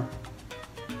 4,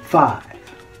 5.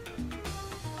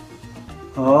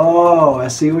 Oh, I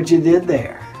see what you did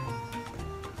there.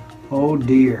 Oh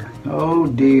dear,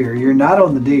 you're not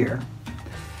on the deer.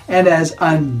 And as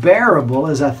unbearable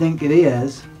as I think it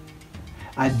is,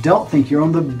 I don't think you're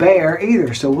on the bear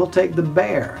either, so we'll take the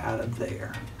bear out of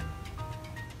there.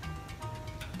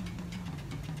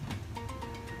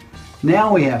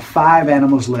 Now we have 5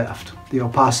 animals left: the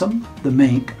opossum, the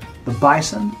mink, the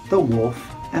bison, the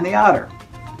wolf, and the otter.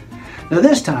 Now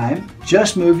this time,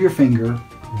 just move your finger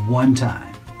one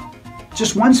time.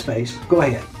 Just one space. Go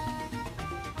ahead.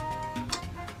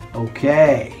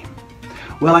 Okay.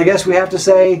 Well, I guess we have to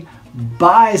say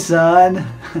bye, son.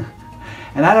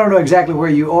 And I don't know exactly where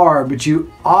you are, but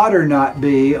you ought to not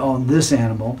be on this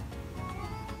animal.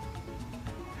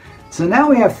 So now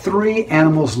we have 3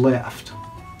 animals left: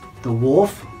 the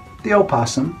wolf, the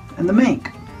opossum, and the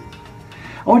mink.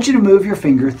 I want you to move your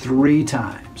finger 3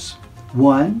 times.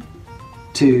 1,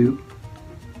 2,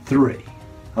 3.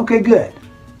 Okay, good.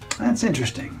 That's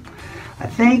interesting. I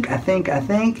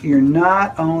think you're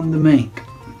not on the mink.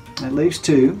 That leaves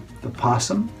 2, the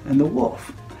possum and the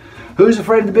wolf. Who's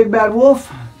afraid of the big bad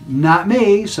wolf? Not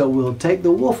me, so we'll take the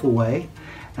wolf away.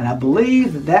 And I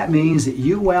believe that means that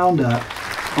you wound up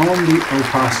on the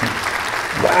opossum.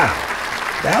 Wow,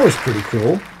 that was pretty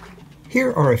cool.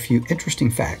 Here are a few interesting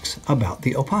facts about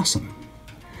the opossum.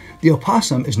 The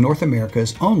opossum is North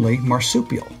America's only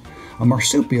marsupial. A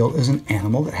marsupial is an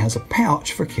animal that has a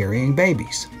pouch for carrying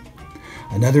babies.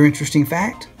 Another interesting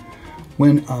fact: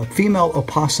 when a female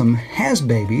opossum has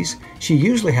babies, she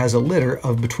usually has a litter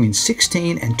of between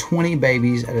 16 and 20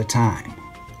 babies at a time.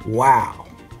 Wow!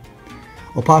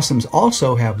 Opossums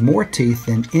also have more teeth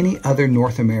than any other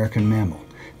North American mammal,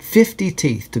 50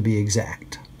 teeth to be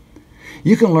exact.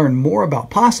 You can learn more about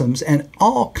possums and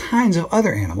all kinds of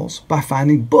other animals by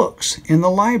finding books in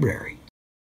the library.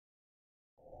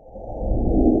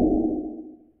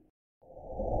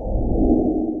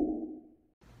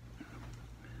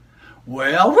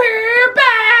 Well, we're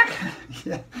back!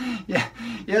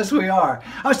 Yes, we are.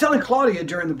 I was telling Claudia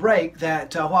during the break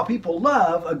that while people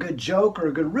love a good joke or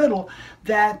a good riddle,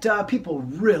 that people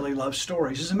really love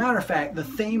stories. As a matter of fact, the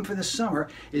theme for this summer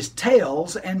is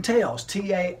Tails and Tales,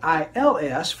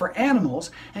 T-A-I-L-S for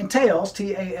animals, and Tales,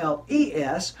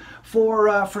 T-A-L-E-S,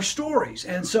 for stories.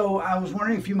 And so I was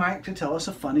wondering if you might could tell us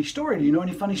a funny story. Do you know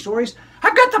any funny stories?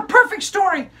 I've got the perfect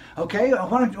story! Okay,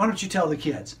 why don't you tell the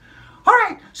kids? All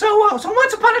right, so once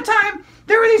upon a time,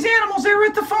 there were these animals. They were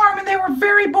at the farm, and they were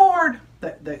very bored.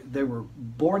 They were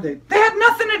bored? They had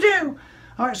nothing to do.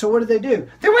 All right, so what did they do?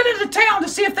 They went into town to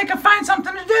see if they could find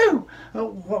something to do.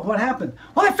 What happened?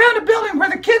 Well, they found a building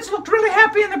where the kids looked really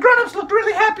happy, and the grown-ups looked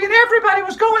really happy, and everybody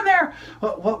was going there.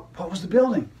 What was the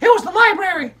building? It was the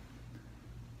library.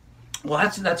 Well,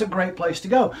 that's a great place to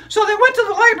go. So they went to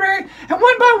the library, and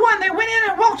one by one, they went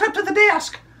in and walked up to the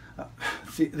desk.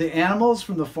 The animals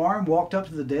from the farm walked up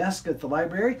to the desk at the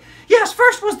library? Yes,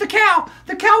 first was the cow.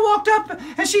 The cow walked up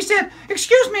and she said,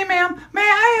 "Excuse me, ma'am, may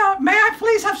I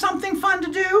please have something fun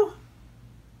to do?"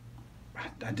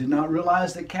 I did not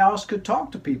realize that cows could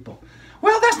talk to people.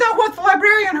 Well, that's not what the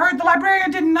librarian heard. The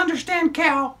librarian didn't understand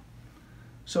cow.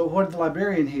 So what did the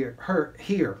librarian hear?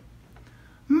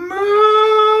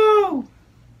 Moo!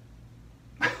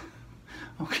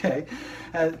 Okay,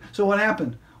 so what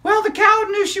happened? Well, the cow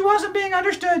knew she wasn't being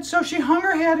understood, so she hung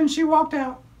her head and she walked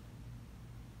out.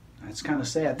 That's kind of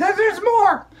sad. There's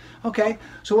more. Okay,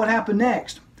 so what happened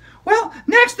next? Well,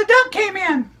 next the duck came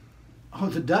in. Oh,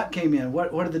 the duck came in.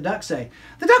 What did the duck say?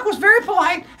 The duck was very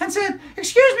polite and said,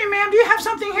 "Excuse me, ma'am, do you have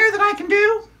something here that I can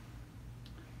do?"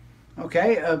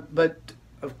 Okay, but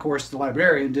of course the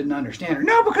librarian didn't understand her.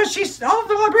 No, because all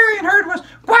the librarian heard was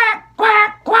quack,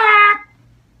 quack, quack.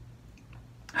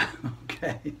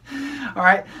 Okay. All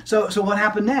right. So what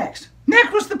happened next?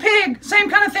 Next was the pig. Same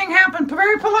kind of thing happened.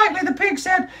 Very politely, the pig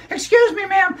said, "Excuse me,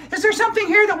 ma'am, is there something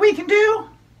here that we can do?"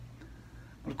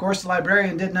 Of course, the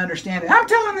librarian didn't understand it. I'm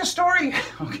telling this story.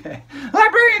 Okay. The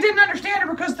librarian didn't understand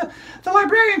it because the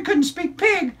librarian couldn't speak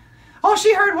pig. All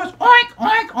she heard was oink,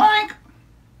 oink, oink.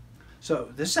 So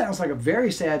this sounds like a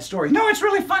very sad story. No, it's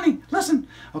really funny. Listen.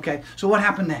 Okay. So what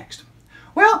happened next?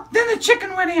 Well, then the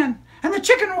chicken went in. And the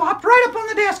chicken hopped right up on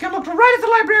the desk and looked right at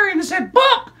the librarian and said,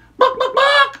 "Book! Book, book,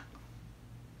 book!"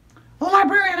 The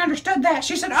librarian understood that.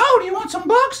 She said, "Oh, do you want some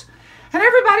books?" And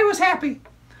everybody was happy.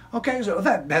 Okay, so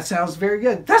that sounds very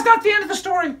good. That's not the end of the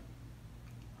story.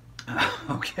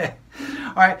 Okay.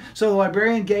 All right, so the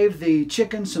librarian gave the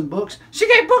chicken some books. She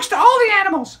gave books to all the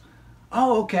animals.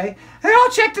 Oh, okay. They all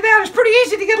checked it out. It's pretty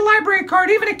easy to get a library card.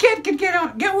 Even a kid could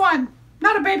get one.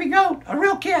 Not a baby goat, a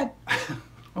real kid.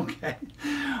 Okay.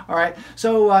 All right.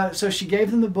 So so she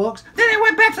gave them the books. Then they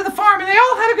went back to the farm and they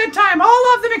all had a good time.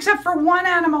 All of them except for one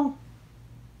animal.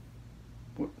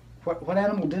 What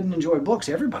animal didn't enjoy books?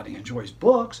 Everybody enjoys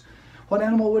books. What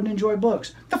animal wouldn't enjoy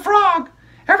books? The frog.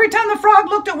 Every time the frog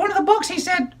looked at one of the books, he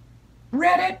said,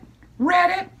 "Read it,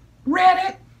 read it, read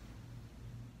it."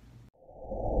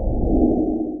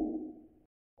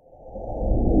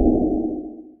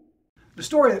 The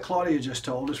story that Claudia just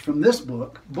told is from this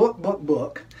book,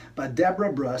 Book, by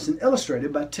Deborah Bruss and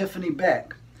illustrated by Tiffany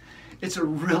Beck. It's a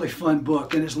really fun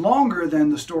book, and it's longer than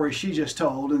the story she just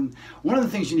told. And one of the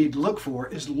things you need to look for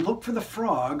is look for the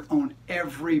frog on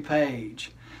every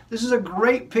page. This is a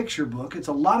great picture book. It's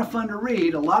a lot of fun to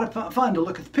read, a lot of fun to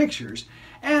look at the pictures,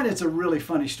 and it's a really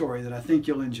funny story that I think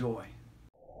you'll enjoy.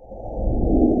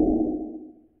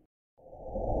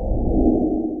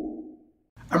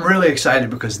 I'm really excited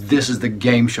because this is the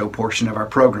game show portion of our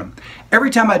program. Every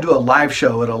time I do a live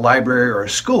show at a library or a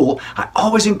school, I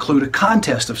always include a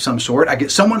contest of some sort. I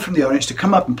get someone from the audience to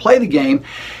come up and play the game.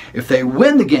 If they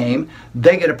win the game,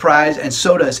 they get a prize, and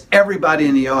so does everybody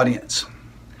in the audience.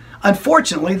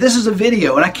 Unfortunately, this is a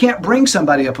video, and I can't bring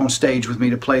somebody up on stage with me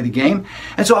to play the game,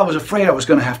 and so I was afraid I was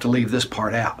going to have to leave this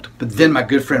part out. But then my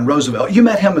good friend Roosevelt, you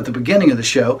met him at the beginning of the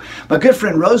show, my good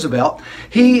friend Roosevelt,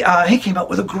 he came up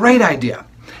with a great idea.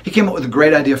 He came up with a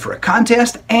great idea for a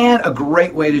contest and a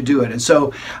great way to do it. And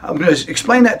so I'm going to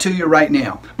explain that to you right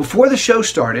now. Before the show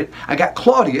started, I got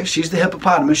Claudia, she's the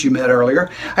hippopotamus you met earlier,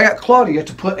 I got Claudia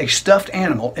to put a stuffed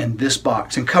animal in this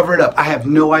box and cover it up. I have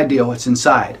no idea what's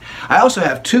inside. I also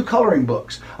have 2 coloring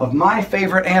books of my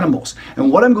favorite animals.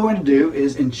 And what I'm going to do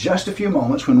is in just a few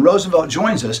moments, when Roosevelt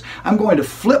joins us, I'm going to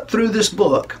flip through this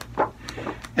book,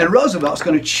 and Roosevelt's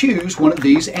going to choose one of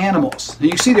these animals. Now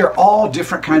you see they're all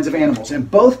different kinds of animals,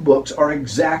 and both books are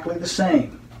exactly the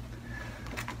same.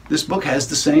 This book has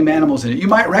the same animals in it. You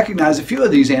might recognize a few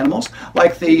of these animals,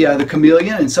 like the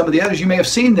chameleon and some of the others. You may have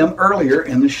seen them earlier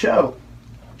in the show.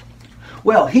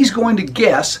 Well, he's going to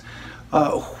guess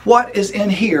what is in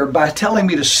here by telling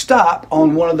me to stop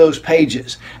on one of those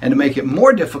pages. And to make it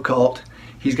more difficult,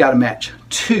 he's got to match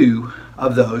 2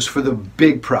 of those for the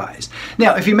big prize.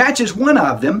 Now, if he matches one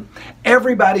of them,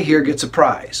 everybody here gets a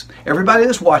prize. Everybody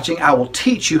that's watching, I will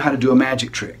teach you how to do a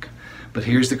magic trick. But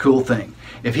here's the cool thing.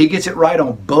 If he gets it right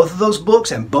on both of those books,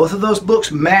 and both of those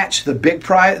books match the big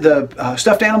prize, the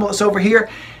stuffed animal that's over here,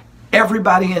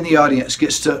 everybody in the audience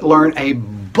gets to learn a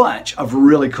bunch of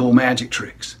really cool magic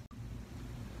tricks.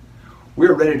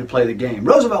 We're ready to play the game.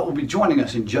 Roosevelt will be joining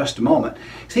us in just a moment.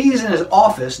 He's in his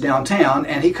office downtown,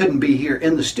 and he couldn't be here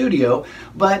in the studio,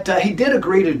 but he did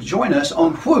agree to join us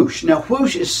on Whoosh. Now,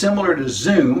 Whoosh is similar to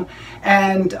Zoom,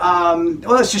 and,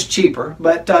 well, it's just cheaper,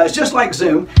 but it's just like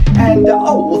Zoom. And,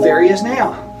 oh, well, there he is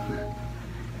now.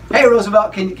 Hey,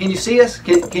 Roosevelt, can you see us?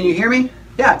 Can you hear me?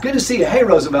 Yeah, good to see you. Hey,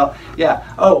 Roosevelt.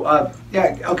 Yeah. Oh,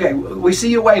 yeah, okay, we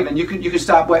see you waving. You can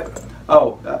stop waving.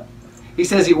 Oh, he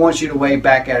says he wants you to wave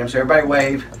back at him, so everybody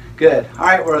wave. Good. All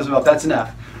right, Roosevelt, that's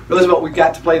enough. Roosevelt, we've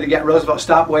got to play the game. Roosevelt,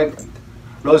 stop waving.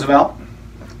 Roosevelt.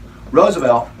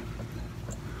 Roosevelt.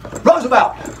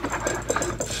 Roosevelt!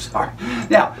 Sorry.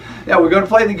 Now we're going to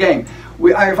play the game.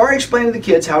 I've already explained to the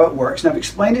kids how it works, and I've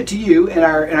explained it to you in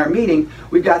our meeting.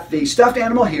 We've got the stuffed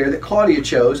animal here that Claudia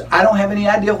chose. I don't have any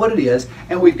idea what it is.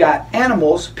 And we've got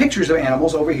animals, pictures of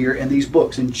animals over here in these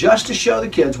books. And just to show the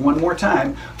kids one more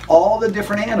time, all the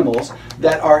different animals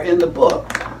that are in the book,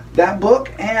 that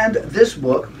book and this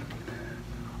book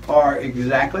are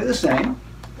exactly the same.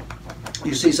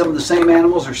 You see some of the same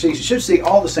animals, or you should see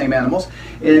all the same animals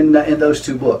in those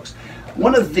 2 books.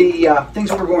 One of the things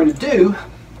that we're going to do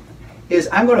is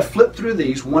I'm going to flip through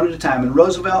these one at a time, and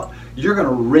Roosevelt, you're going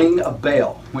to ring a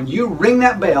bell. When you ring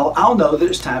that bell, I'll know that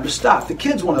it's time to stop. The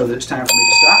kids will know that it's time for me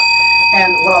to stop.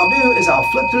 And what I'll do is I'll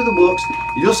flip through the books,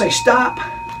 you'll say stop,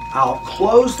 I'll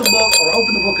close the book or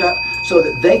open the book up so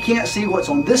that they can't see what's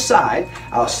on this side.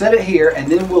 I'll set it here, and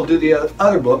then we'll do the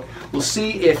other book. We'll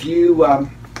see if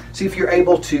you're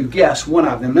able to guess one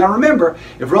of them. Now remember,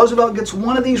 if Roosevelt gets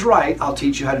one of these right, I'll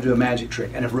teach you how to do a magic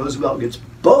trick. And if Roosevelt gets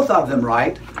both of them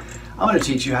right, I'm going to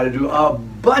teach you how to do a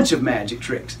bunch of magic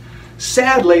tricks.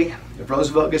 Sadly, if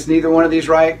Roosevelt gets neither one of these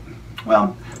right,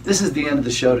 well, this is the end of the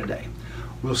show today.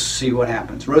 We'll see what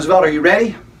happens. Roosevelt, are you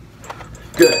ready?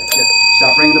 Good.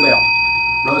 Stop ringing the bell.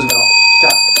 Roosevelt,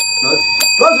 stop.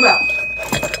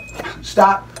 Roosevelt,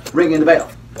 stop ringing the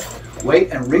bell. Wait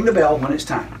and ring the bell when it's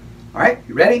time. All right,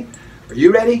 you ready? Are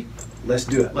you ready? Let's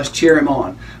do it. Let's cheer him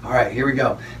on. All right, here we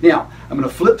go. Now, I'm going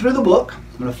to flip through the book.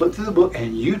 going to flip through the book,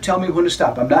 and you tell me when to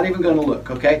stop. I'm not even going to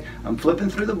look, okay? I'm flipping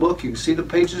through the book. You can see the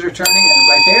pages are turning, and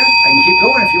right there, I can keep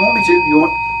going if you want me to. You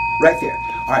want right there.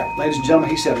 All right, ladies and gentlemen,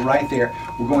 he said right there.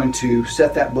 We're going to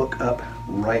set that book up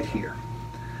right here.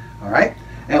 All right?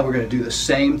 And we're going to do the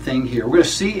same thing here. We're going to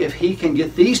see if he can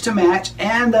get these to match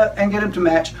and get them to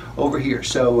match over here.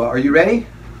 So, are you ready?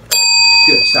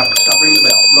 Good. Stop ringing the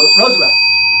bell. Roosevelt.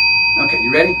 Okay,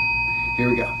 you ready? Here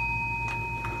we go.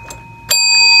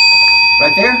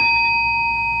 Right there?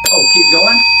 Oh, keep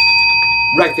going.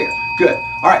 Right there. Good.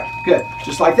 All right, good.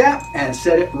 Just like that, and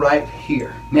set it right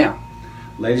here. Now,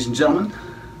 ladies and gentlemen,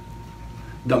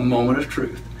 the moment of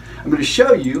truth. I'm going to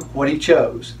show you what he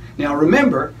chose. Now,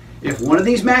 remember, if one of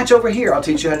these match over here, I'll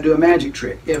teach you how to do a magic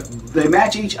trick. If they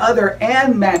match each other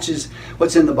and matches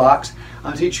what's in the box,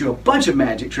 I'll teach you a bunch of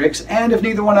magic tricks. And if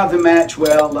neither one of them match,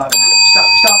 well,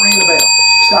 stop ringing the bell.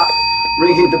 Stop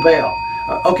ringing the bell.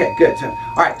 Okay, good.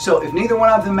 All right, so if neither one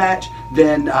of them match,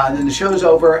 then the show's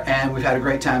over and we've had a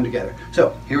great time together.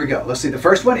 So here we go. Let's see. The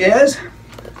first one is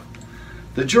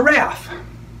the giraffe.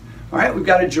 All right, we've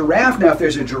got a giraffe. Now, if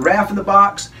there's a giraffe in the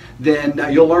box, then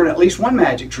you'll learn at least one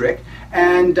magic trick.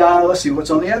 And let's see what's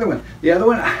on the other one. The other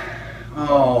one,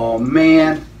 oh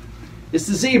man, it's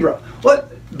the zebra. What?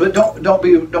 But don't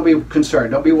be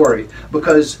concerned. Don't be worried,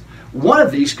 because one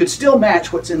of these could still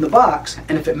match what's in the box.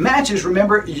 And if it matches,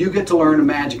 remember, you get to learn a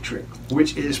magic trick,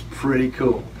 which is pretty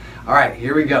cool. All right,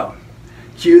 here we go.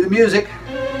 Cue the music.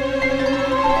 All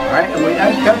right, and we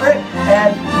uncover it,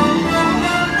 and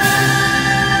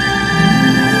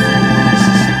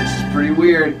this is pretty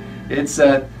weird. It's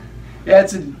a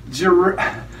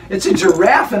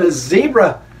giraffe and a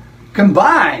zebra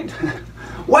combined.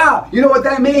 Wow, you know what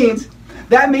that means?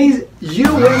 That means you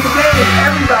win the game.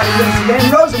 Everybody wins the game.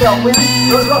 Roosevelt wins.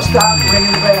 Roosevelt, stop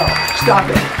ringing the bell. Stop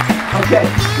it. Okay,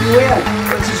 you win.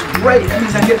 This is great. That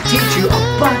means I get to teach you a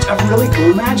bunch of really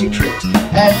cool magic tricks.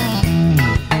 And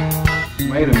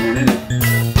wait a minute. If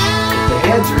the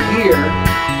heads are here,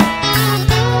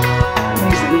 that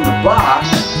means that in the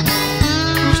box,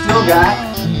 you still got,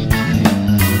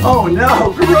 oh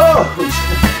no, gross.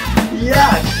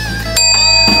 Yuck.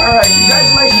 All right,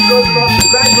 congratulations, Roosevelt.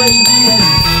 Congratulations, kids.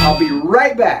 I'll be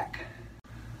right back.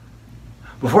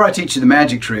 Before I teach you the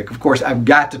magic trick, of course, I've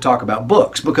got to talk about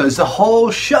books, because the whole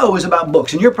show is about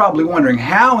books. And you're probably wondering,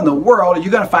 how in the world are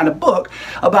you going to find a book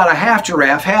about a half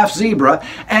giraffe, half zebra,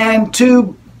 and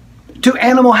two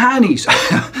animal heinies?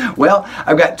 Well,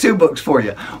 I've got two books for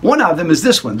you. One of them is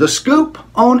this one, The Scoop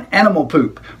on Animal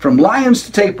Poop, From Lions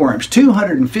to Tapeworms,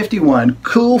 251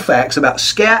 cool facts about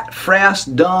scat, frass,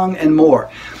 dung, and more.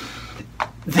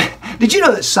 Did you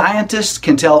know that scientists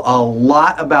can tell a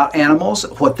lot about animals,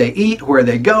 what they eat, where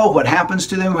they go, what happens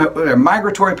to them, their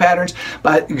migratory patterns,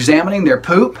 by examining their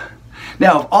poop?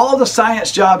 Now, of all the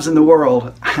science jobs in the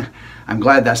world, I'm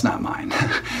glad that's not mine.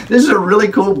 This is a really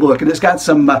cool book, and it's got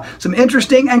some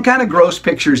interesting and kind of gross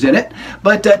pictures in it,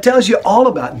 but tells you all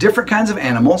about different kinds of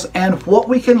animals and what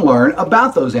we can learn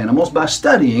about those animals by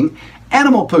studying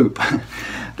animal poop.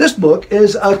 This book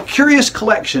is a curious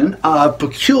collection of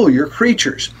peculiar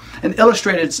creatures, an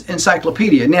illustrated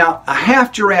encyclopedia. Now, a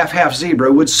half giraffe, half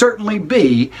zebra would certainly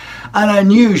be an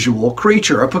unusual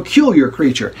creature, a peculiar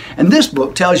creature. And this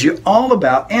book tells you all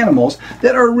about animals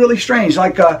that are really strange,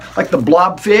 like the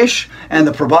blobfish and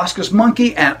the proboscis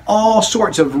monkey and all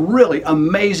sorts of really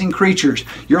amazing creatures.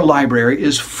 Your library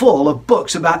is full of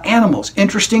books about animals,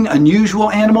 interesting,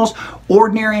 unusual animals,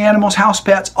 ordinary animals, house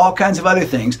pets, all kinds of other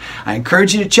things. I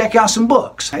encourage you to check out some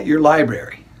books at your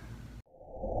library.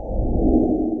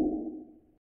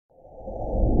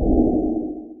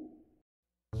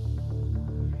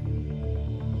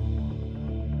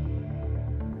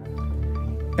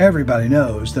 Everybody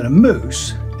knows that a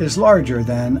moose is larger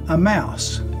than a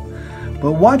mouse.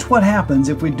 But watch what happens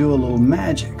if we do a little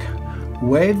magic.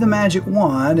 Wave the magic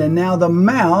wand, and now the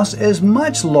mouse is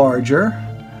much larger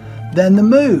than the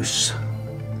moose.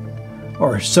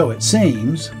 Or so it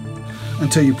seems,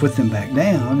 until you put them back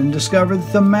down and discover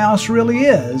that the mouse really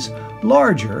is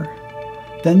larger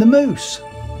than the moose.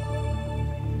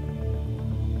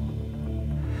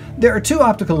 There are two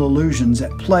optical illusions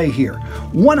at play here.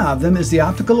 One of them is the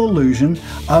optical illusion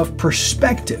of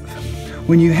perspective.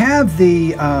 When you have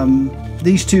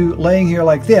these two laying here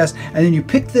like this, and then you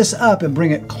pick this up and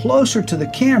bring it closer to the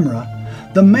camera,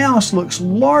 the mouse looks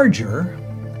larger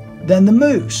than the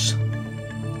moose.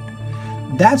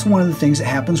 That's one of the things that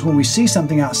happens when we see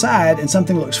something outside and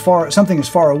something is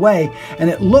far away,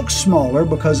 and it looks smaller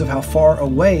because of how far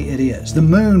away it is. The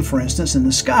moon, for instance, in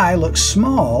the sky looks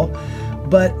small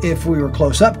But if we were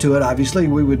close up to it, obviously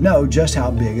we would know just how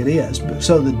big it is.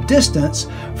 So the distance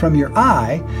from your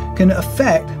eye can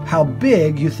affect how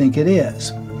big you think it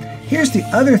is. Here's the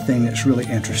other thing that's really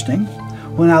interesting.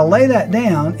 When I lay that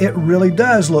down, it really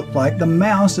does look like the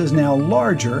mouse is now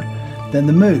larger than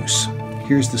the moose.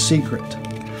 Here's the secret.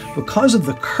 Because of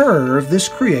the curve, this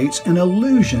creates an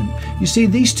illusion. You see,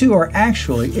 these two are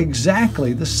actually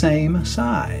exactly the same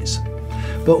size.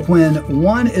 But when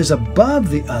one is above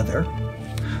the other,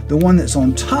 the one that's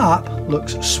on top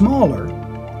looks smaller,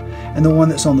 and the one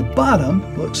that's on the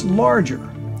bottom looks larger.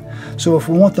 So if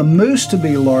we want the moose to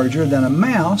be larger than a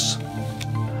mouse,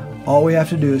 all we have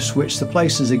to do is switch the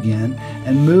places again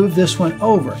and move this one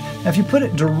over. Now if you put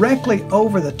it directly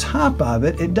over the top of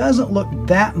it, it doesn't look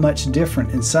that much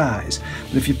different in size.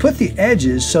 But if you put the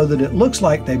edges so that it looks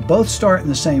like they both start in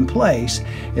the same place,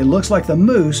 it looks like the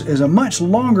moose is a much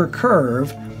longer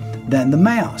curve than the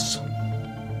mouse.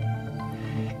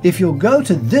 If you'll go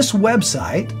to this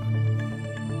website,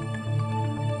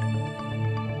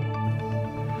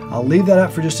 I'll leave that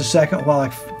up for just a second while I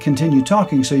continue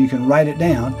talking so you can write it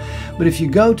down. But if you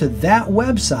go to that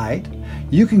website,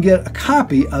 you can get a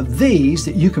copy of these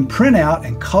that you can print out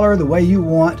and color the way you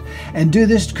want and do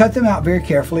this, cut them out very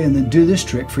carefully, and then do this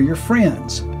trick for your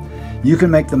friends. You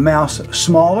can make the mouse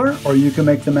smaller or you can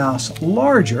make the mouse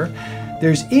larger.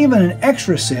 There's even an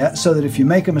extra set so that if you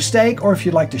make a mistake or if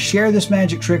you'd like to share this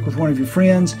magic trick with one of your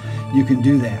friends, you can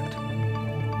do that.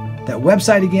 That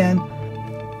website again.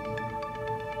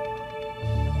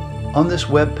 On this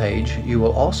web page, you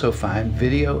will also find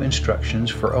video instructions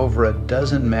for over a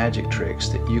dozen magic tricks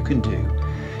that you can do.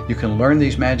 You can learn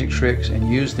these magic tricks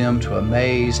and use them to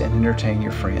amaze and entertain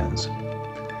your friends.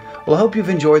 Well, I hope you've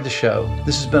enjoyed the show.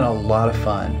 This has been a lot of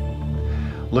fun.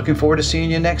 Looking forward to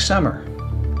seeing you next summer.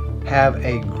 Have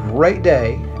a great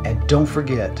day, and don't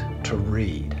forget to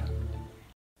read.